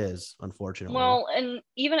what it is, unfortunately. Well, and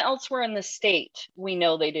even elsewhere in the state, we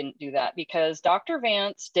know they didn't do that because Dr.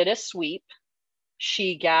 Vance did a sweep.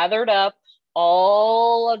 She gathered up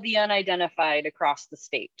all of the unidentified across the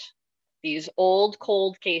state. These old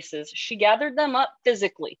cold cases, she gathered them up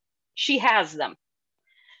physically. She has them.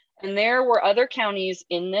 And there were other counties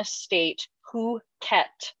in this state who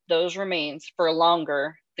kept those remains for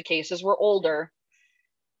longer. The cases were older,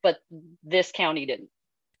 but this county didn't.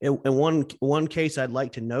 And one case I'd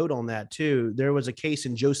like to note on that too, there was a case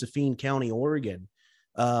in Josephine County, Oregon.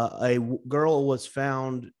 A girl was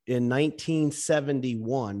found in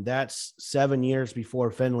 1971. That's 7 years before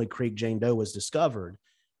Findlay Creek Jane Doe was discovered.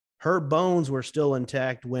 Her bones were still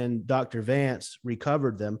intact when Dr. Vance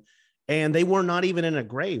recovered them, and they were not even in a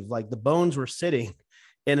grave. Like, the bones were sitting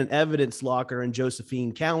in an evidence locker in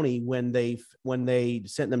Josephine County when they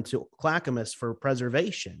sent them to Clackamas for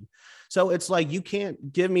preservation. So it's like, you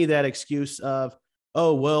can't give me that excuse of,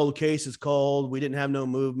 oh, well, the case is cold. We didn't have no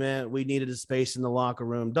movement. We needed a space in the locker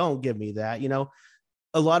room. Don't give me that.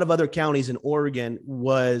 A lot of other counties in Oregon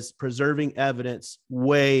was preserving evidence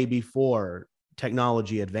way before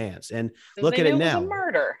technology advanced. And look at it now. It was a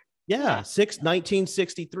murder. Yeah,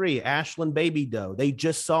 1963, Ashland Baby Doe. They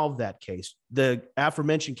just solved that case. The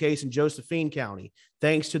aforementioned case in Josephine County,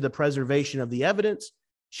 thanks to the preservation of the evidence,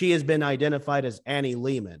 she has been identified as Annie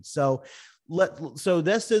Lehman. So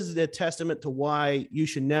this is a testament to why you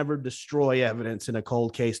should never destroy evidence in a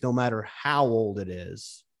cold case, no matter how old it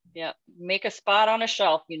is. Yeah, make a spot on a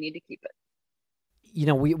shelf. You need to keep it.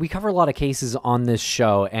 We cover a lot of cases on this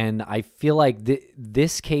show, and I feel like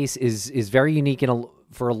this case is very unique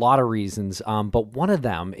for a lot of reasons. But one of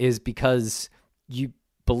them is because you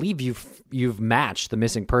believe you've matched the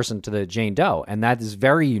missing person to the Jane Doe, and that is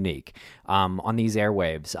very unique on these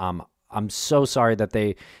airwaves. I'm so sorry that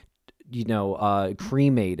they,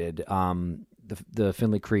 cremated the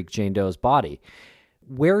Findlay Creek Jane Doe's body.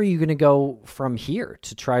 Where are you going to go from here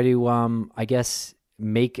to try to,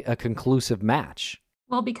 make a conclusive match?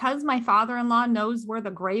 Well, because my father-in-law knows where the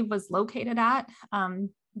grave was located at,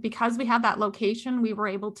 because we have that location, we were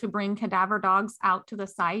able to bring cadaver dogs out to the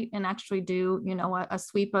site and actually do, a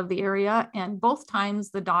sweep of the area. And both times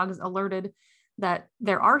the dogs alerted that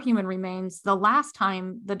there are human remains. The last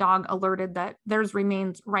time the dog alerted that there's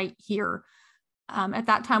remains right here. At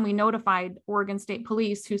that time, we notified Oregon State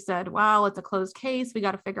Police, who said, well, it's a closed case. We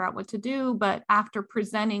got to figure out what to do. But after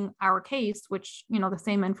presenting our case, which, the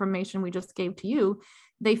same information we just gave to you,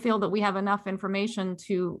 they feel that we have enough information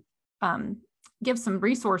to give some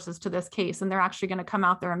resources to this case. And they're actually going to come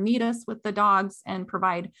out there and meet us with the dogs and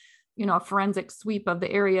provide, a forensic sweep of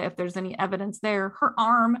the area if there's any evidence there. Her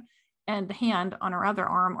arm and the hand on her other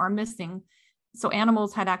arm are missing. So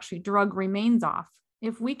animals had actually drug remains off.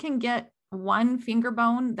 If we can get one finger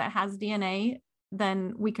bone that has DNA,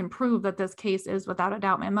 then we can prove that this case is without a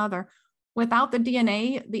doubt my mother. Without the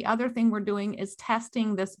DNA, the other thing we're doing is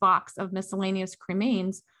testing this box of miscellaneous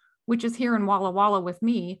cremains, which is here in Walla Walla with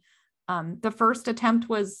me. The first attempt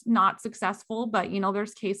was not successful, but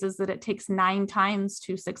there's cases that it takes 9 times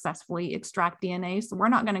to successfully extract DNA. So we're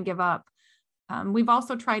not going to give up. We've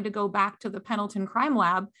also tried to go back to the Pendleton Crime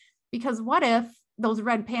Lab, because what if those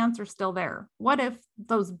red pants are still there? What if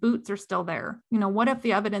those boots are still there? What if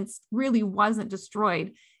the evidence really wasn't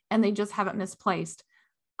destroyed and they just have it misplaced?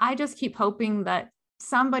 I just keep hoping that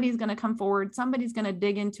somebody's going to come forward. Somebody's going to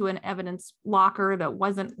dig into an evidence locker that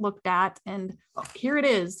wasn't looked at. And here it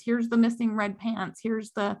is. Here's the missing red pants.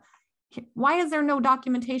 Why is there no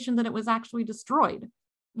documentation that it was actually destroyed?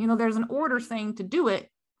 There's an order saying to do it,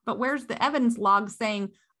 but where's the evidence log saying,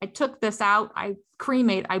 I took this out, I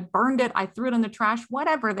cremate, I burned it, I threw it in the trash,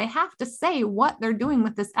 whatever. They have to say what they're doing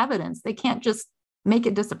with this evidence. They can't just make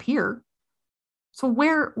it disappear. So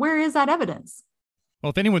where is that evidence? Well,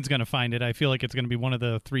 if anyone's going to find it, I feel like it's going to be one of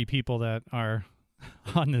the 3 people that are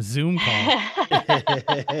on the Zoom call.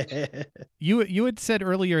 You had said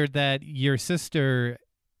earlier that your sister,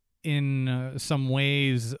 in some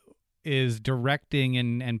ways, is directing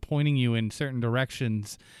and pointing you in certain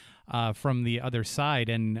directions from the other side.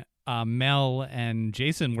 And Mel and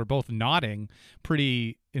Jason were both nodding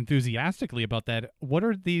pretty enthusiastically about that. What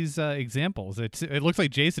are these examples? It looks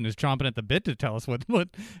like Jason is chomping at the bit to tell us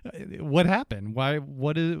what happened.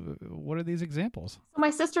 What are these examples? So my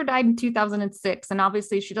sister died in 2006, and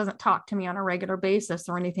obviously she doesn't talk to me on a regular basis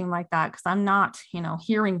or anything like that, because I'm not,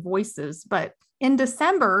 hearing voices. But in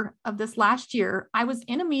December of this last year, I was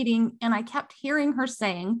in a meeting and I kept hearing her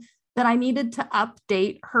saying that I needed to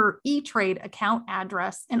update her E-Trade account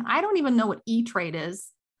address. And I don't even know what E-Trade is.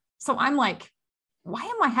 So I'm like, why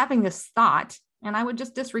am I having this thought? And I would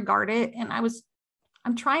just disregard it. And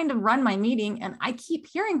I'm trying to run my meeting and I keep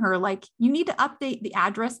hearing her like, you need to update the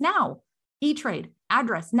address now. E-Trade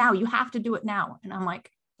address now. You have to do it now. And I'm like,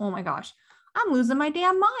 oh my gosh, I'm losing my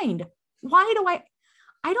damn mind. Why do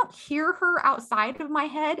I don't hear her outside of my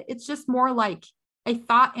head. It's just more like a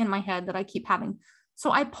thought in my head that I keep having.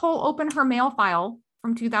 So I pull open her mail file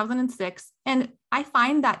from 2006 and I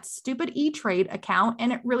find that stupid E-Trade account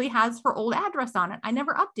and it really has her old address on it. I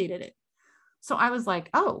never updated it. So I was like,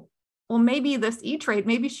 oh, well, maybe this E-Trade,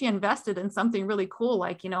 maybe she invested in something really cool,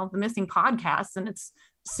 like, the missing podcast, and it's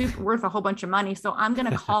super worth a whole bunch of money. So I'm going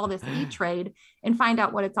to call this E-Trade and find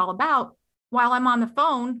out what it's all about. While I'm on the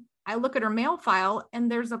phone, I look at her mail file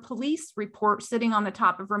and there's a police report sitting on the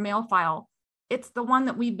top of her mail file. It's the one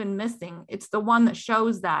that we've been missing. It's the one that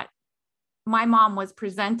shows that my mom was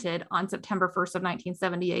presented on September 1st of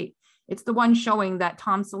 1978. It's the one showing that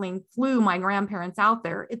Tom Selene flew my grandparents out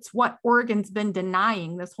there. It's what Oregon's been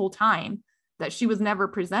denying this whole time, that she was never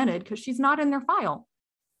presented because she's not in their file.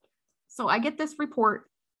 So I get this report.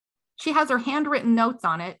 She has her handwritten notes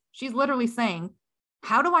on it. She's literally saying,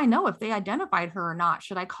 how do I know if they identified her or not?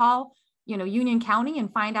 Should I call Union County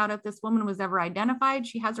and find out if this woman was ever identified?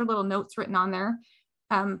 She has her little notes written on there.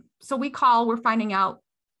 So we're finding out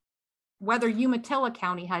whether Umatilla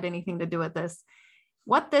County had anything to do with this.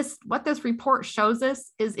 What this report shows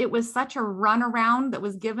us is it was such a runaround that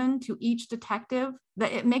was given to each detective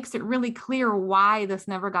that it makes it really clear why this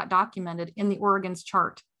never got documented in the Oregon's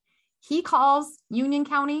chart. He calls Union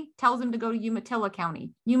County, tells him to go to Umatilla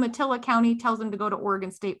County. Umatilla County tells him to go to Oregon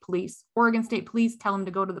State Police. Oregon State Police tell him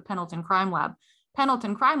to go to the Pendleton Crime Lab.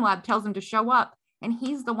 Pendleton Crime Lab tells him to show up, and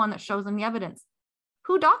he's the one that shows him the evidence.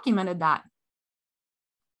 Who documented that?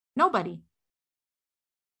 Nobody,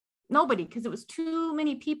 because it was too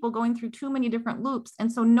many people going through too many different loops.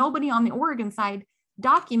 And so nobody on the Oregon side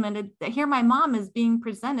documented that here my mom is being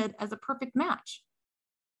presented as a perfect match.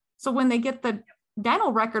 So when they get the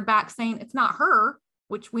dental record back saying it's not her,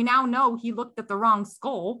 which we now know he looked at the wrong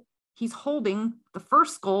skull. He's holding the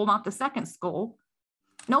first skull, not the second skull.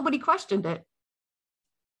 Nobody questioned it.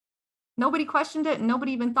 Nobody questioned it, and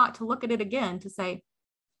nobody even thought to look at it again to say,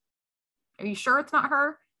 are you sure it's not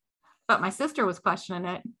her? But my sister was questioning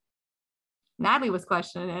it. Natalie was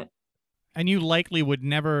questioning it. And you likely would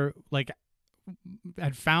never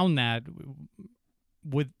had found that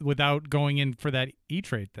without going in for that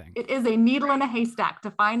E-Trade thing. It is a needle in a haystack to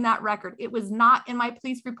find that record. It was not in my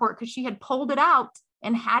police report because she had pulled it out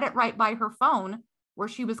and had it right by her phone where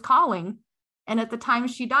she was calling. And at the time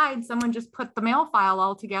she died, someone just put the mail file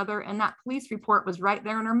all together and that police report was right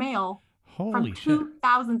there in her mail. Holy from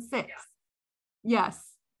 2006. Yes.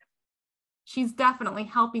 She's definitely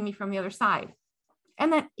helping me from the other side.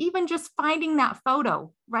 And then even just finding that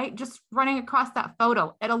photo, right? Just running across that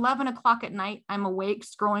photo at 11 o'clock at night, I'm awake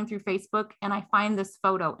scrolling through Facebook and I find this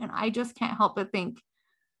photo and I just can't help but think,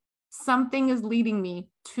 something is leading me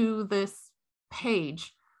to this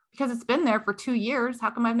page because it's been there for 2 years. How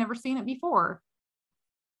come I've never seen it before?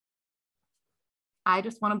 I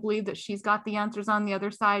just want to believe that she's got the answers on the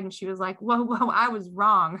other side. And she was like, whoa, I was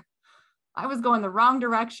wrong. I was going the wrong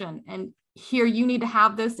direction. And here, you need to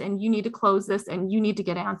have this, and you need to close this, and you need to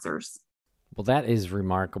get answers. Well, that is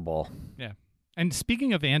remarkable. Yeah. And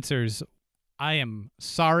speaking of answers, I am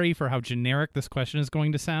sorry for how generic this question is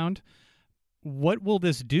going to sound. What will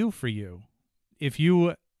this do for you if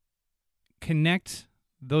you connect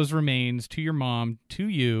those remains to your mom, to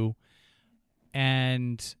you,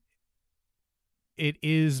 and it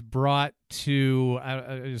is brought to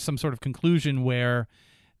some sort of conclusion where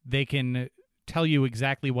they can tell you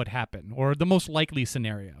exactly what happened, or the most likely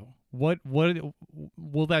scenario? What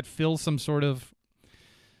will that fill some sort of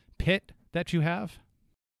pit that you have?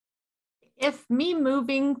 If me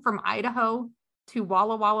moving from Idaho to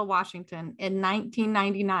Walla Walla, Washington in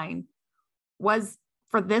 1999 was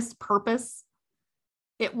for this purpose,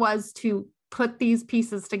 it was to put these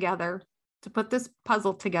pieces together, to put this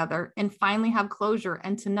puzzle together and finally have closure,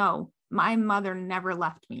 and to know my mother never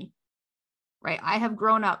left me, right? I have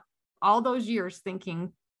grown up all those years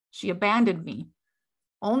thinking she abandoned me.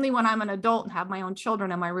 Only when I'm an adult and have my own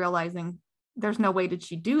children am I realizing there's no way did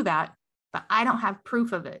she do that, but I don't have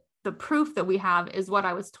proof of it. The proof that we have is what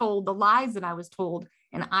I was told, the lies that I was told,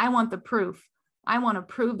 and I want the proof. I want to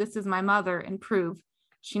prove this is my mother and prove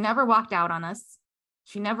she never walked out on us.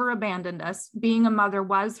 She never abandoned us. Being a mother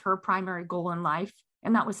was her primary goal in life,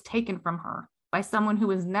 and that was taken from her by someone who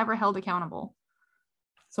was never held accountable.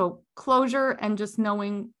 So closure and just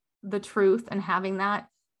knowing the truth and having that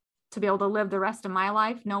to be able to live the rest of my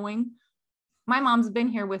life, knowing my mom's been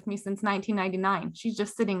here with me since 1999. She's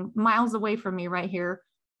just sitting miles away from me right here,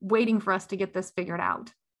 waiting for us to get this figured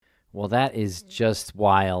out. Well, that is just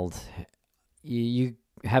wild. You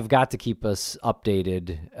have got to keep us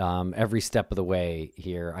updated every step of the way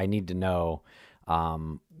here. I need to know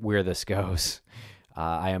where this goes.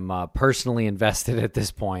 I am personally invested at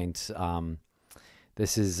this point.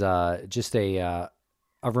 This is just a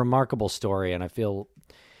remarkable story, and I feel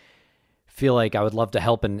like I would love to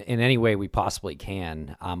help in any way we possibly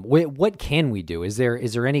can. What can we do? Is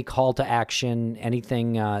there any call to action,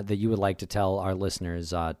 anything that you would like to tell our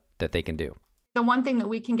listeners that they can do? The one thing that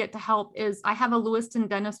we can get to help is I have a Lewiston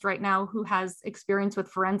dentist right now who has experience with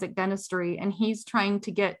forensic dentistry, and he's trying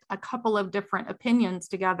to get a couple of different opinions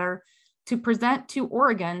together to present to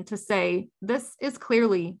Oregon to say, this is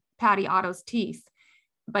clearly Patty Otto's teeth,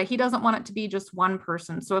 but he doesn't want it to be just one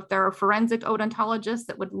person. So if there are forensic odontologists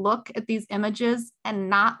that would look at these images and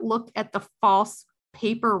not look at the false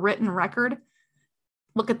paper written record,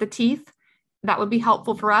 look at the teeth, that would be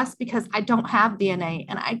helpful for us, because I don't have DNA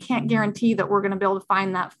and I can't guarantee that we're going to be able to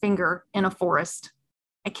find that finger in a forest.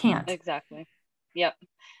 I can't. Exactly. Yep.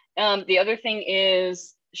 The other thing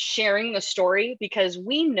is sharing the story, because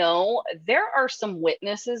we know there are some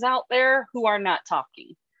witnesses out there who are not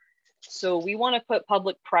talking. So we want to put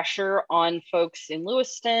public pressure on folks in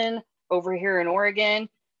Lewiston, over here in Oregon,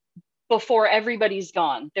 before everybody's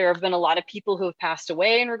gone. There have been a lot of people who have passed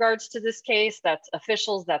away in regards to this case. That's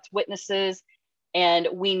officials, that's witnesses, and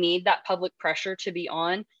we need that public pressure to be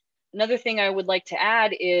on. Another thing I would like to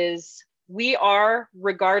add is we are,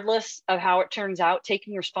 regardless of how it turns out,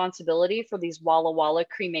 taking responsibility for these Walla Walla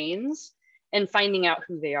cremains and finding out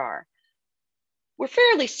who they are. We're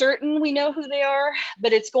fairly certain we know who they are,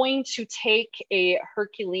 but it's going to take a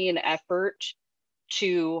Herculean effort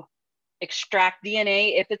to extract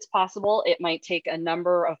DNA if it's possible. It might take a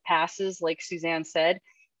number of passes, like Suzanne said.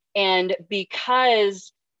 And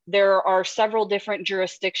because there are several different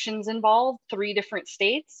jurisdictions involved, 3 different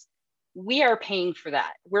states, we are paying for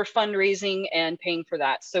that. We're fundraising and paying for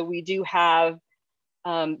that. So we do have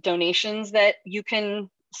donations that you can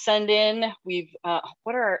send in. We've,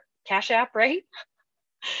 what are our Cash App, right?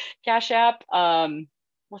 Cash App,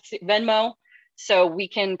 let's see, Venmo. So we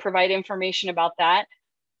can provide information about that.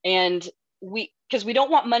 And because we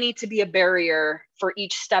don't want money to be a barrier for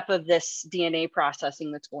each step of this DNA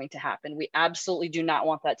processing that's going to happen. We absolutely do not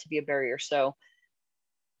want that to be a barrier. So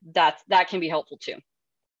that can be helpful too.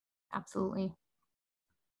 Absolutely.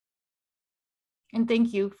 And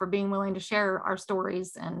thank you for being willing to share our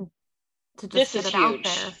stories and to just get it out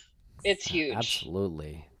there. It's huge.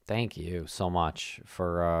 Absolutely. Thank you so much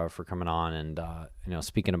for coming on and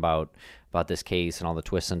speaking about this case and all the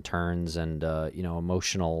twists and turns and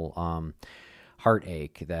emotional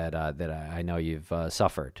heartache that I know you've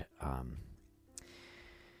suffered.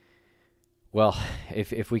 Well,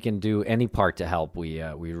 if we can do any part to help, we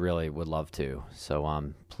really would love to.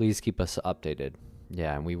 So please keep us updated.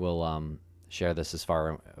 Yeah, and we will share this as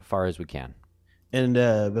far as we can. And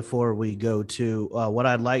before we go to what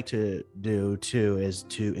I'd like to do too is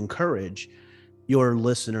to encourage your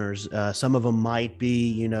listeners. Some of them might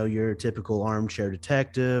be, your typical armchair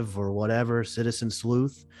detective or whatever, citizen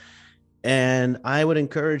sleuth. And I would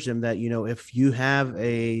encourage them that, if you have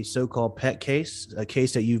a so-called pet case, a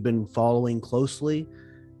case that you've been following closely,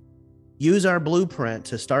 use our blueprint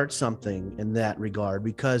to start something in that regard,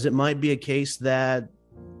 because it might be a case that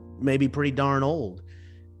may be pretty darn old.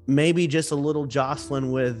 Maybe just a little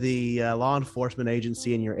jostling with the law enforcement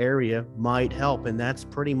agency in your area might help. And that's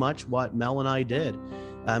pretty much what Mel and I did.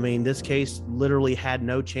 I mean, this case literally had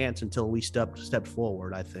no chance until we stepped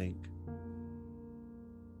forward, I think.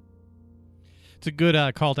 It's a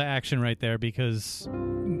good call to action right there, because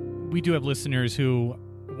we do have listeners who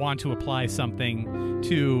want to apply something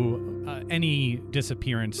to any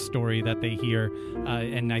disappearance story that they hear.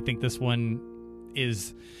 And I think this one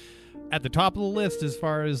is at the top of the list as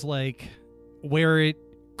far as like where it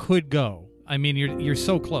could go. I mean, you're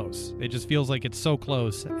so close. It just feels like it's so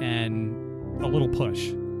close, and a little push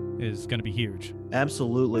is going to be huge.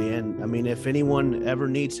 Absolutely. And I mean, if anyone ever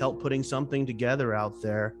needs help putting something together out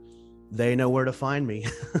there, they know where to find me.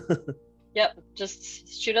 Yep.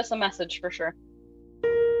 Just shoot us a message for sure.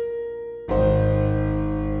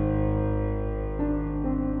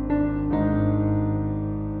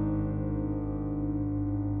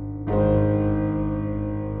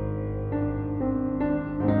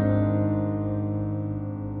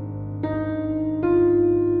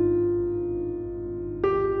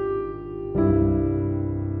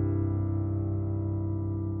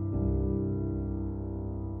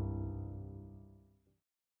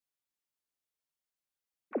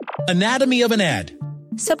 Anatomy of an ad.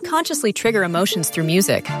 Subconsciously trigger emotions through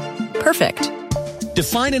music. Perfect.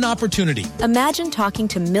 Define an opportunity. Imagine talking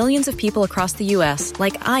to millions of people across the U.S.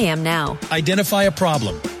 like I am now. Identify a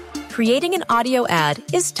problem. Creating an audio ad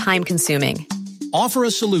is time-consuming. Offer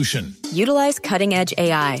a solution. Utilize cutting-edge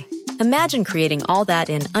AI. Imagine creating all that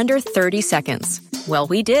in under 30 seconds. Well,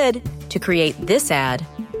 we did, to create this ad.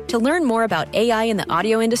 To learn more about AI in the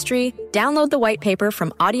audio industry, download the white paper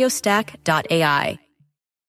from audiostack.ai.